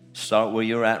 Start where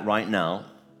you're at right now.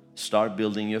 Start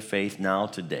building your faith now,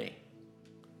 today.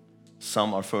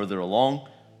 Some are further along.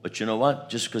 But you know what?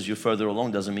 Just because you're further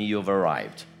along doesn't mean you've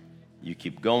arrived. You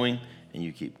keep going, and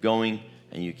you keep going,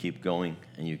 and you keep going,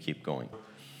 and you keep going.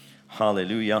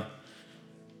 Hallelujah.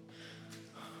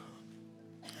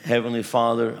 Heavenly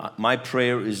Father, my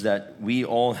prayer is that we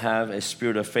all have a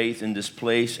spirit of faith in this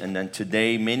place, and then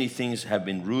today many things have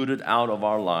been rooted out of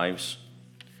our lives.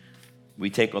 We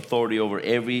take authority over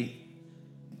every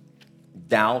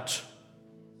doubt,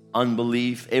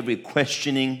 unbelief, every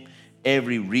questioning,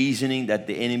 every reasoning that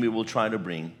the enemy will try to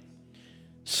bring.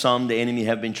 Some the enemy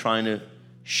have been trying to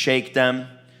shake them,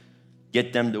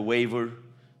 get them to waver.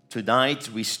 Tonight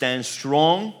we stand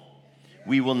strong.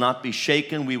 We will not be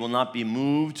shaken. We will not be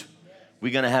moved.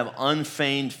 We're going to have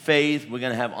unfeigned faith. We're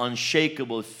going to have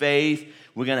unshakable faith.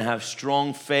 We're going to have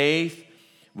strong faith.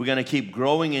 We're going to keep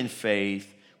growing in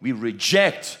faith. We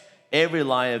reject every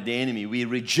lie of the enemy. We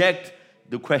reject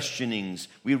the questionings.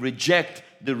 We reject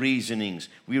the reasonings.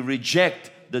 We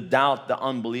reject the doubt, the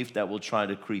unbelief that will try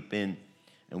to creep in.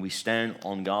 and we stand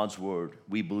on God's word.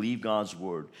 We believe God's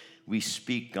word. We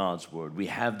speak God's word. We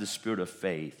have the spirit of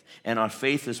faith. And our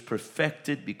faith is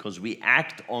perfected because we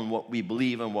act on what we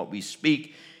believe and what we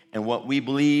speak. And what we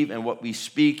believe and what we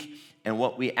speak and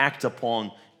what we act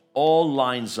upon all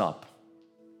lines up.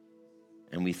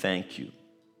 And we thank you.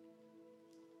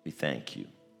 We thank you.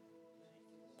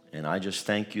 And I just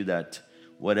thank you that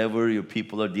whatever your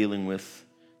people are dealing with,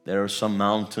 there are some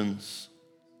mountains.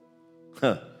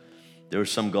 There are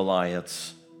some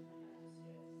Goliaths.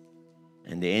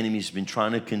 And the enemy's been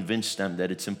trying to convince them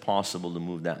that it's impossible to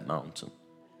move that mountain.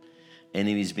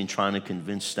 Enemy's been trying to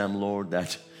convince them, Lord,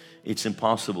 that it's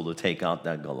impossible to take out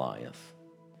that Goliath.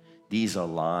 These are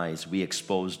lies. We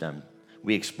expose them.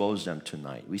 We expose them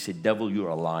tonight. We say, devil, you're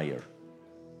a liar.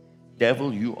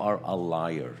 Devil, you are a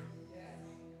liar.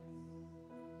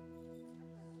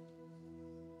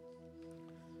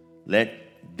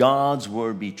 Let God's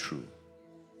word be true.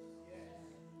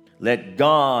 Let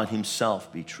God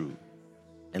himself be true.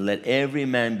 And let every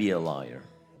man be a liar.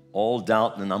 All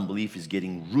doubt and unbelief is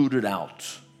getting rooted out.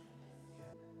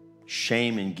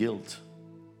 Shame and guilt,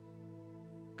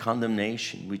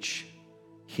 condemnation, which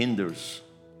hinders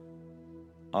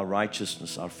our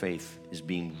righteousness, our faith, is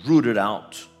being rooted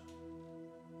out.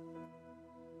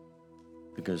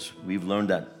 Because we've learned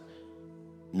that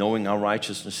knowing our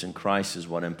righteousness in Christ is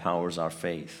what empowers our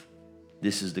faith.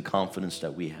 This is the confidence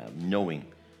that we have, knowing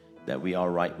that we are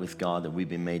right with God, that we've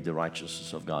been made the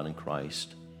righteousness of God in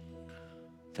Christ.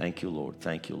 Thank you, Lord.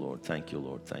 Thank you, Lord. Thank you,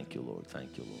 Lord. Thank you, Lord.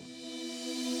 Thank you, Lord.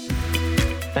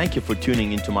 Thank you for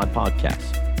tuning into my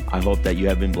podcast. I hope that you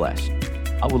have been blessed.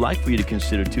 I would like for you to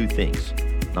consider two things.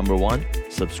 Number one,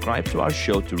 subscribe to our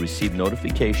show to receive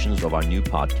notifications of our new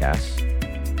podcasts.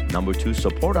 Number two,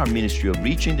 support our ministry of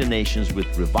reaching the nations with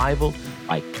revival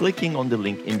by clicking on the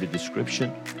link in the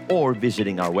description or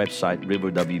visiting our website,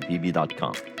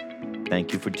 riverwpb.com.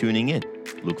 Thank you for tuning in.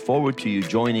 Look forward to you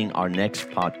joining our next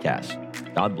podcast.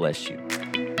 God bless you.